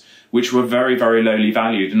businesses which were very, very lowly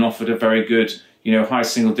valued and offered a very good, high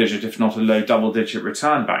single digit, if not a low double digit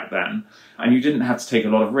return back then. And you didn't have to take a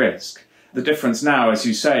lot of risk. The difference now, as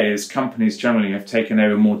you say, is companies generally have taken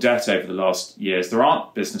over more debt over the last years. There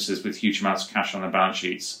aren't businesses with huge amounts of cash on their balance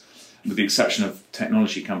sheets, with the exception of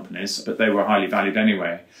technology companies, but they were highly valued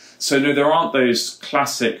anyway. So no, there aren't those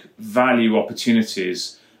classic value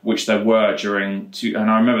opportunities which there were and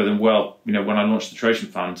I remember them well, when I launched the Trojan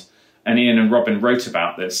Fund, and Ian and Robin wrote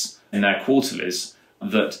about this in their quarterlies,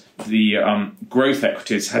 that the growth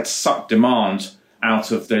equities had sucked demand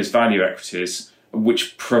out of those value equities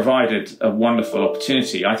which provided a wonderful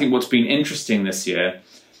opportunity. I think what's been interesting this year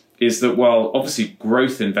is that, well, obviously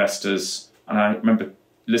growth investors, and I remember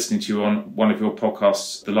listening to you on one of your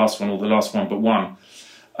podcasts, the last one but one,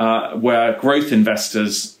 where growth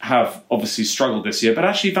investors have obviously struggled this year, but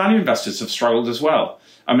actually value investors have struggled as well.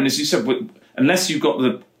 I mean, as you said, unless you've got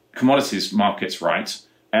the commodities markets right,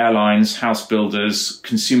 airlines, house builders,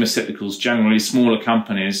 consumer cyclicals, generally smaller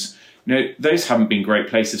companies, those haven't been great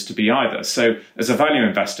places to be either. So as a value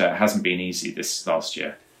investor, it hasn't been easy this last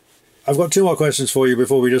year. I've got two more questions for you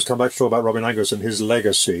before we just come back to talk about Robin Angus and his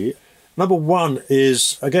legacy. Number one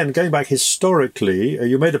is, again, going back historically,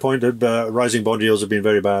 you made the point that rising bond yields have been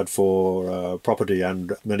very bad for property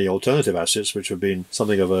and many alternative assets, which have been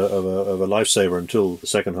something of a lifesaver until the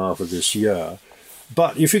second half of this year.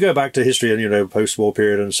 But if you go back to history and, post-war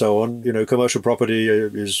period and so on, commercial property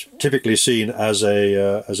is typically seen as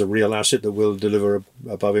a real asset that will deliver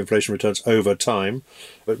above inflation returns over time,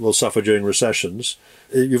 but will suffer during recessions.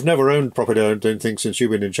 You've never owned property, I don't think, since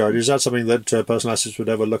you've been in charge. Is that something that personal assets would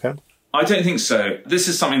ever look at? I don't think so. This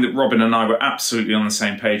is something that Robin and I were absolutely on the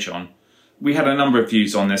same page on. We had a number of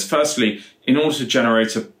views on this. Firstly, in order to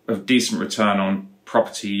generate a decent return on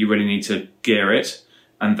property, you really need to gear it,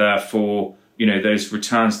 and therefore, those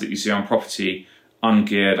returns that you see on property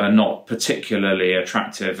ungeared are not particularly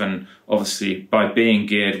attractive. And obviously, by being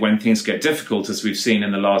geared, when things get difficult, as we've seen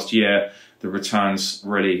in the last year, the returns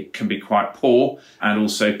really can be quite poor. And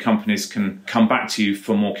also companies can come back to you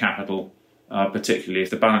for more capital, particularly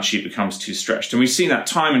if the balance sheet becomes too stretched. And we've seen that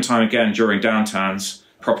time and time again during downturns.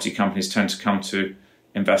 Property companies tend to come to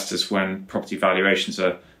investors when property valuations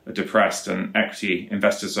are depressed, and equity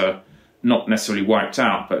investors are not necessarily wiped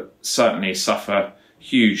out, but certainly suffer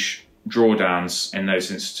huge drawdowns in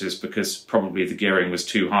those instances because probably the gearing was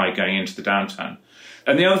too high going into the downturn.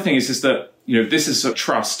 And the other thing is that, this is a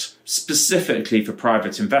trust specifically for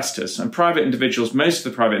private investors, and private individuals, most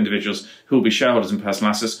of the private individuals who will be shareholders in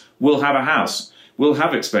personal assets will have a house, will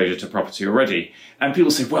have exposure to property already. And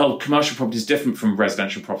people say, well, commercial property is different from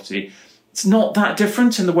residential property. It's not that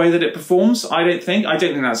different in the way that it performs, I don't think. I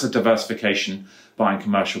don't think that's a diversification, buying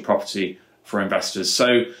commercial property for investors.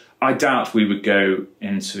 So I doubt we would go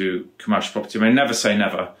into commercial property. I mean, never say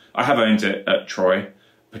never. I have owned it at Troy,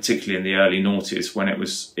 particularly in the early noughties when it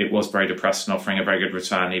was very depressed and offering a very good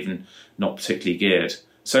return, even not particularly geared.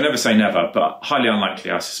 So never say never, but highly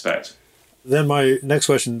unlikely, I suspect. Then my next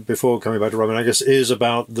question before coming back to Robin Angus is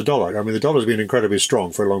about the dollar. I mean, the dollar's been incredibly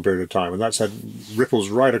strong for a long period of time, and that's had ripples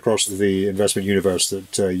right across the investment universe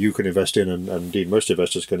that you can invest in, and indeed most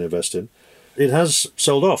investors can invest in. It has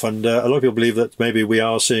sold off, and a lot of people believe that maybe we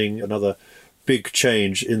are seeing another big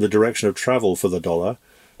change in the direction of travel for the dollar,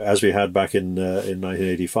 as we had back in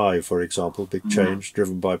 1985, for example, big change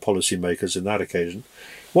driven by policymakers in that occasion.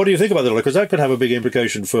 What do you think about the dollar? Because that could have a big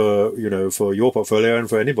implication for your portfolio and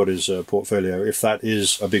for anybody's portfolio if that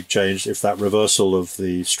is a big change, if that reversal of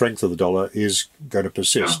the strength of the dollar is going to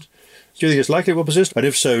persist. Yeah. Do you think it's likely it will persist? And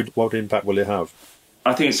if so, what impact will it have?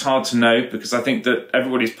 I think it's hard to know, because I think that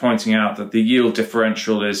everybody's pointing out that the yield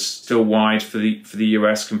differential is still wide for the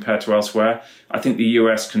US compared to elsewhere. I think the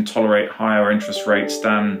US can tolerate higher interest rates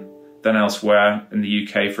than elsewhere, in the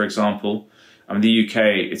UK, for example. I mean, the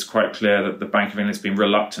UK, it's quite clear that the Bank of England has been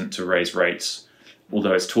reluctant to raise rates,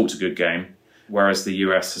 although it's talked a good game, whereas the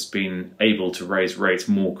US has been able to raise rates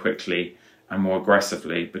more quickly and more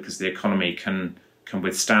aggressively because the economy can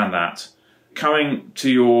withstand that. Coming to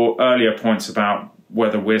your earlier points about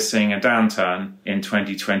whether we're seeing a downturn in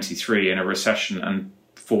 2023 in a recession and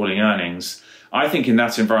falling earnings, I think in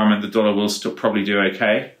that environment the dollar will still probably do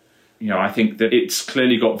okay. I think that it's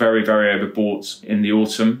clearly got very, very overbought in the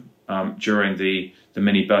autumn during the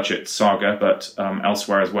mini budget saga, but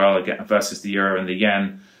elsewhere as well, again, versus the euro and the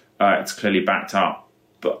yen, it's clearly backed up.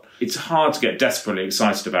 But it's hard to get desperately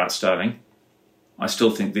excited about sterling. I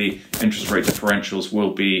still think the interest rate differentials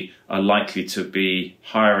will be likely to be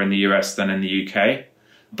higher in the US than in the UK.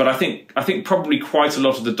 But I think probably quite a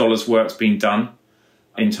lot of the dollar's work's been done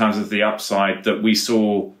in terms of the upside that we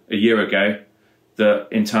saw a year ago, that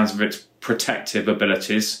in terms of its protective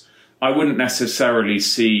abilities. I wouldn't necessarily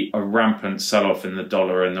see a rampant sell-off in the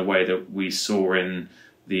dollar in the way that we saw in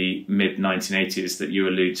the mid-1980s that you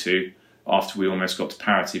allude to, after we almost got to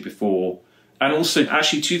parity before. And also,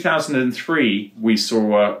 actually, 2003, we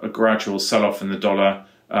saw a gradual sell-off in the dollar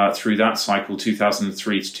through that cycle,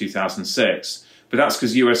 2003 to 2006. But that's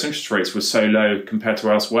because US interest rates were so low compared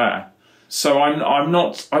to elsewhere. So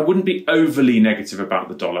I wouldn't be overly negative about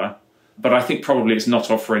the dollar, but I think probably it's not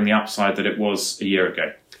offering the upside that it was a year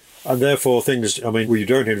ago. And therefore we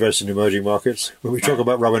don't invest in emerging markets. When we talk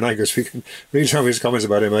about Robin Angus, we can read some of his comments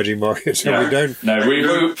about emerging markets. Yeah. And we don't.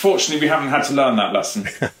 No, fortunately, we haven't had to learn that lesson.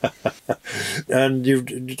 And you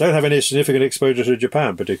don't have any significant exposure to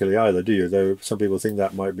Japan particularly either, do you? Though some people think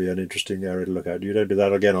that might be an interesting area to look at. You don't do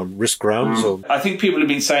that again on risk grounds? Or? I think people have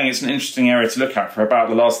been saying it's an interesting area to look at for about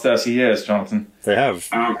the last 30 years, Jonathan. They have.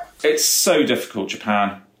 It's so difficult,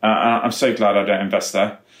 Japan. I'm so glad I don't invest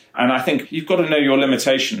there. And I think you've got to know your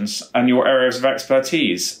limitations and your areas of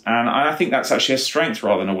expertise. And I think that's actually a strength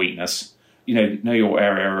rather than a weakness. Know your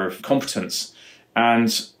area of competence.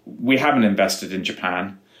 And we haven't invested in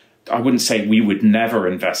Japan. I wouldn't say we would never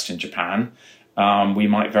invest in Japan. We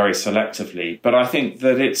might very selectively. But I think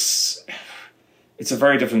that it's a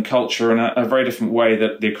very different culture and a very different way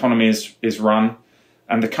that the economy is run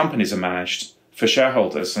and the companies are managed for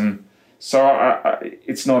shareholders. And so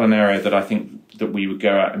it's not an area that I think that we would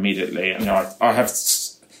go at immediately. I have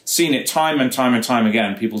seen it time and time and time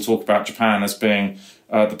again. People talk about Japan as being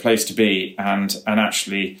the place to be, and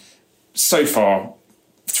actually, so far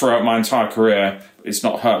throughout my entire career, it's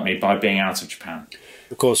not hurt me by being out of Japan.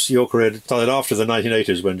 Of course, your career started after the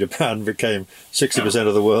 1980s when Japan became 60%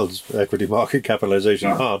 of the world's equity market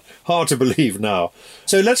capitalization. Hard to believe now.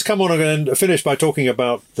 So let's come on and finish by talking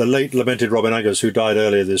about the late lamented Robin Angus, who died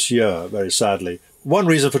earlier this year, very sadly. One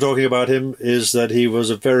reason for talking about him is that he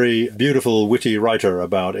was a very beautiful, witty writer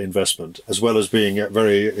about investment, as well as being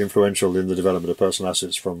very influential in the development of personal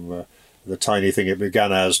assets from the tiny thing it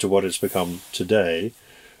began as to what it's become today.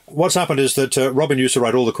 What's happened is that Robin used to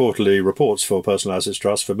write all the quarterly reports for Personal Assets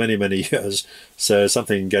Trust for many, many years. So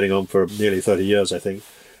something getting on for nearly 30 years, I think.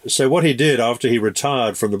 So what he did after he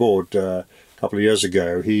retired from the board a couple of years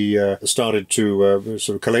ago, he started to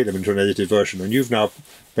sort of collate them into an edited version. And you've now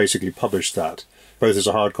basically published that, both as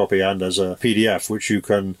a hard copy and as a PDF, which you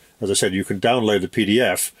can, as I said, you can download the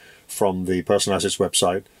PDF from the Personal Assets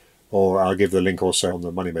website, or I'll give the link also on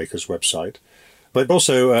the Moneymakers website. But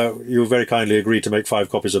also, you very kindly agreed to make 5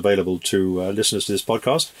 copies available to listeners to this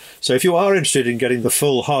podcast. So if you are interested in getting the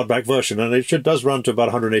full hardback version, and it does run to about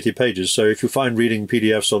 180 pages, so if you find reading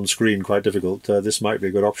PDFs on screen quite difficult, this might be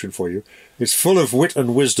a good option for you. It's full of wit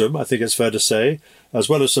and wisdom, I think it's fair to say, as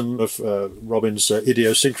well as some of Robin's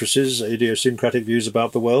idiosyncratic views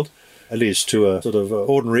about the world, at least to a sort of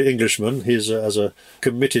ordinary Englishman. He's, as a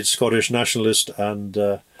committed Scottish nationalist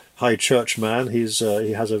and high church man, he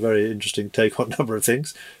has a very interesting take on a number of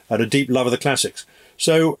things and a deep love of the classics.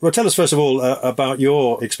 So, well, tell us first of all about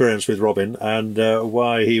your experience with Robin and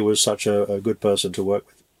why he was such a good person to work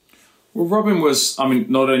with. Well, Robin was,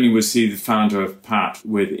 not only was he the founder of PAT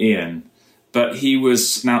with Ian, but he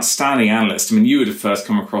was an outstanding analyst. You would have first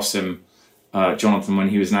come across him, Jonathan, when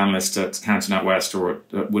he was an analyst at Cantor NatWest or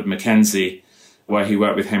at Wood Mackenzie, where he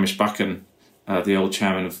worked with Hamish Buchan, the old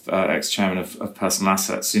ex-chairman of Personal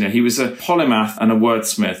Assets. He was a polymath and a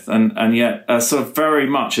wordsmith, and yet sort of very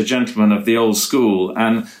much a gentleman of the old school.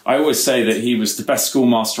 And I always say that he was the best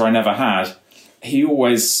schoolmaster I never had. He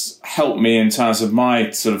always helped me in terms of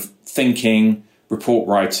my sort of thinking, report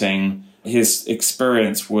writing. His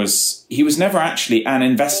experience was, he was never actually an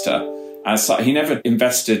investor. As such, he never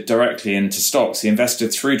invested directly into stocks. He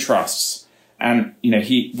invested through trusts. And,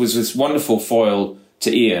 he was this wonderful foil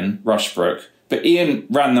to Ian Rushbrook. But Ian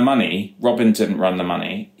ran the money. Robin didn't run the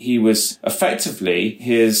money. He was effectively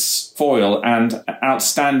his foil and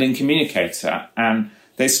outstanding communicator. And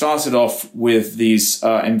they started off with these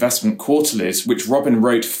investment quarterlies, which Robin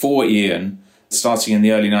wrote for Ian, starting in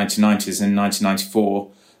the early 1990s, in 1994,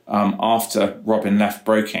 after Robin left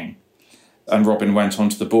broking. And Robin went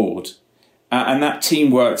onto the board. And that team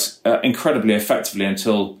worked incredibly effectively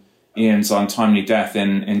until Ian's untimely death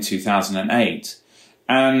in 2008.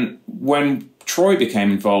 And when Troy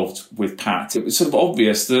became involved with Pat, it was sort of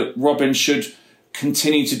obvious that Robin should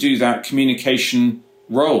continue to do that communication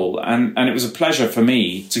role. And it was a pleasure for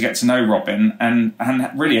me to get to know Robin and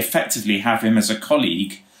really effectively have him as a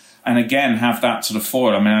colleague. And again, have that sort of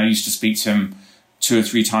foil. I used to speak to him 2 or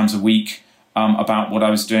 3 times a week about what I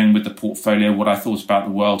was doing with the portfolio, what I thought about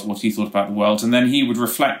the world, what he thought about the world. And then he would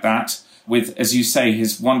reflect that with, as you say,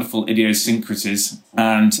 his wonderful idiosyncrasies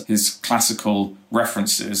and his classical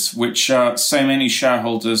references, which so many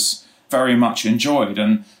shareholders very much enjoyed.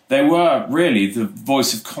 And they were really the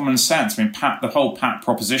voice of common sense. The whole PAT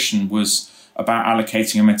proposition was about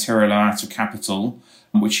allocating a material amount of capital,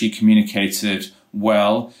 which he communicated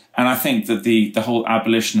well. And I think that the whole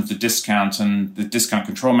abolition of the discount and the discount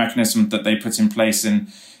control mechanism that they put in place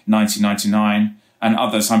in 1999 and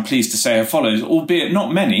others, I'm pleased to say, have followed, albeit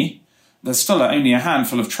not many. There's still only a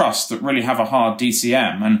handful of trusts that really have a hard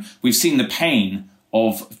DCM, and we've seen the pain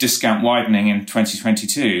of discount widening in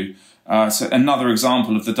 2022. So another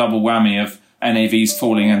example of the double whammy of NAVs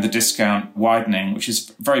falling and the discount widening, which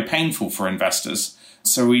is very painful for investors.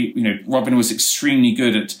 So Robin was extremely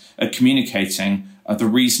good at communicating the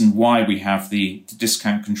reason why we have the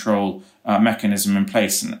discount control mechanism in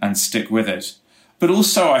place and stick with it. But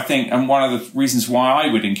also, I think, and one of the reasons why I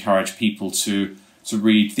would encourage people to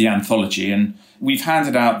read the anthology, and we've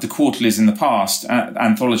handed out the quarterlies in the past,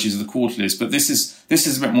 anthologies of the quarterlies, but this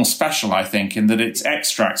is a bit more special, I think, in that it's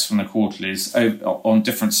extracts from the quarterlies on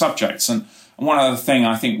different subjects. And one other thing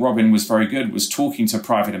I think Robin was very good was talking to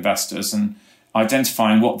private investors and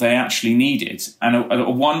identifying what they actually needed. And a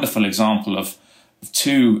wonderful example of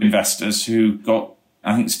two investors who got,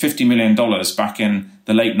 I think it's $50 million back in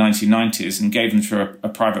the late 1990s and gave them through a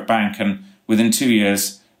private bank. And within 2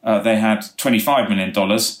 years, they had $25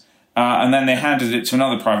 million. And then they handed it to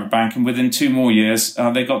another private bank. And within 2 more years,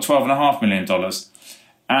 they got $12.5 million.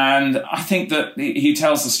 And I think that he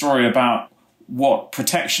tells the story about what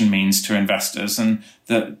protection means to investors, and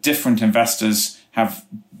that different investors have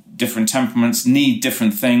different temperaments, need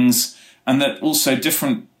different things, and that also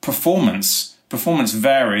different performance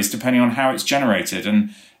varies depending on how it's generated.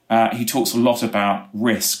 And he talks a lot about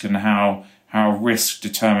risk and how risk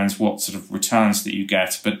determines what sort of returns that you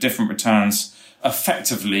get, but different returns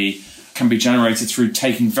effectively can be generated through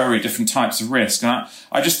taking very different types of risk. And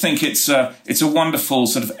I just think it's a wonderful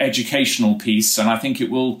sort of educational piece, and I think it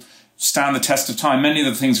will stand the test of time. Many of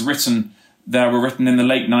the things written there were written in the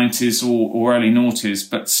late 90s or early noughties,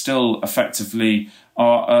 but still effectively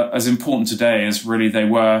are as important today as really they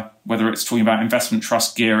were, whether it's talking about investment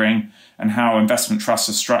trust gearing and how investment trusts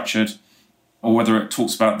are structured, or whether it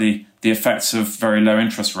talks about the effects of very low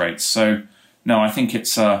interest rates. So, no, I think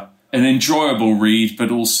it's an enjoyable read, but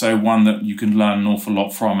also one that you can learn an awful lot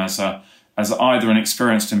from as either an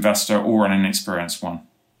experienced investor or an inexperienced one.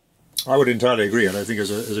 I would entirely agree, and I think as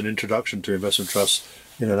an introduction to investment trusts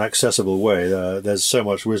in an accessible way, there's so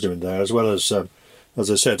much wisdom in there, as well as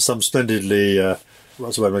I said, some splendidly,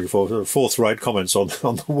 what's the word I'm looking for, forthright comments on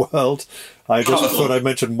the world. I just thought I'd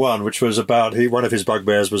mention one, which was about, one of his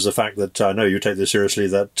bugbears was the fact that, I know you take this seriously,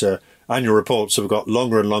 that annual reports have got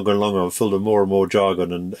longer and longer and longer, filled with more and more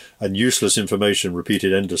jargon and useless information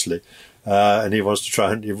repeated endlessly. And he wanted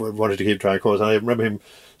to keep trying to cause. And I remember him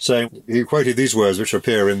saying, he quoted these words, which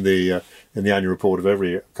appear in the annual report of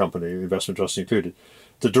every company, investment trust included.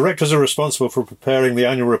 The directors are responsible for preparing the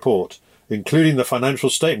annual report, including the financial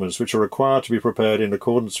statements, which are required to be prepared in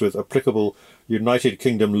accordance with applicable United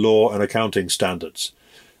Kingdom law and accounting standards.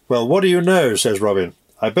 Well, what do you know, says Robin.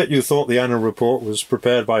 I bet you thought the annual report was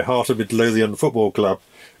prepared by Heart of Midlothian Football Club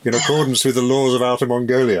in accordance with the laws of Outer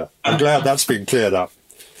Mongolia. I'm glad that's been cleared up.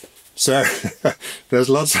 So there's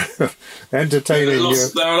lots of entertaining...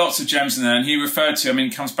 There are lots of gems in there. And he referred to,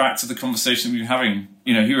 it comes back to the conversation we've been having.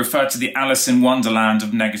 He referred to the Alice in Wonderland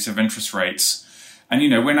of negative interest rates. And,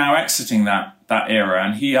 we're now exiting that era.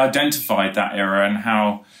 And he identified that era and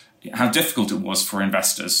how difficult it was for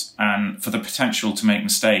investors and for the potential to make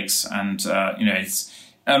mistakes. And,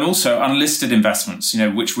 and also unlisted investments,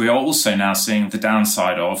 which we are also now seeing the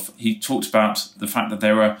downside of. He talked about the fact that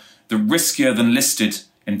they were the riskier than listed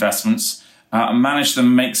investments. Manage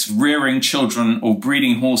them makes rearing children or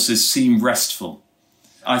breeding horses seem restful.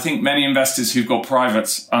 I think many investors who've got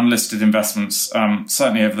private unlisted investments,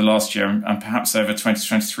 certainly over the last year and perhaps over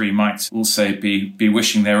 2023, might also be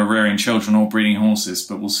wishing they were rearing children or breeding horses,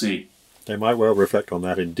 but we'll see. They might well reflect on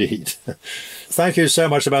that indeed. Thank you so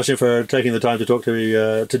much, Sebastian, for taking the time to talk to me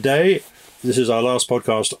today. This is our last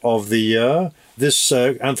podcast of the year. This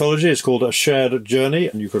anthology is called A Shared Journey,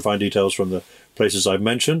 and you can find details from the places I've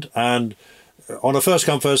mentioned. And on a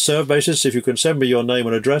first-come, first-served basis, if you can send me your name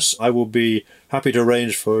and address, I will be happy to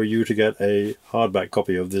arrange for you to get a hardback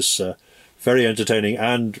copy of this very entertaining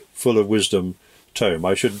and full of wisdom tome.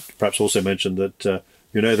 I should perhaps also mention that,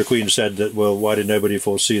 the Queen said that, well, why did nobody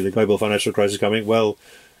foresee the global financial crisis coming? Well,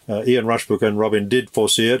 Ian Rushbrook and Robin did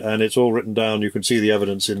foresee it, and it's all written down. You can see the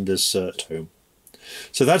evidence in this tome.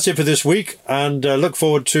 So that's it for this week, and look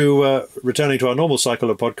forward to returning to our normal cycle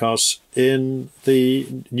of podcasts in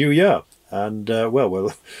the new year. And,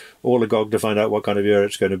 we're all agog to find out what kind of year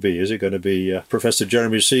it's going to be. Is it going to be Professor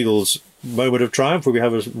Jeremy Siegel's moment of triumph, where we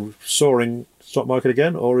have a soaring stock market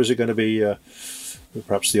again, or is it going to be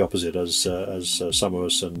perhaps the opposite, as some of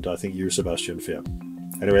us, and I think you, Sebastian, fear?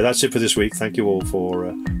 Anyway, that's it for this week. Thank you all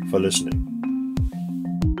for listening.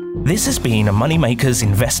 This has been a Moneymakers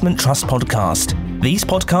Investment Trust podcast. These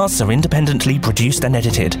podcasts are independently produced and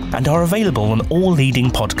edited and are available on all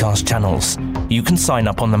leading podcast channels. You can sign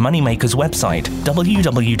up on the Moneymakers website,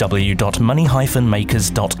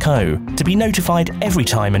 www.money-makers.co, to be notified every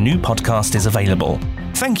time a new podcast is available.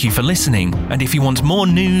 Thank you for listening, and if you want more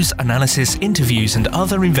news, analysis, interviews and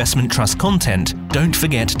other investment trust content, don't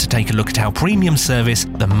forget to take a look at our premium service,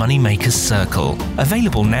 the Moneymakers Circle,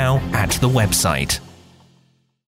 available now at the website.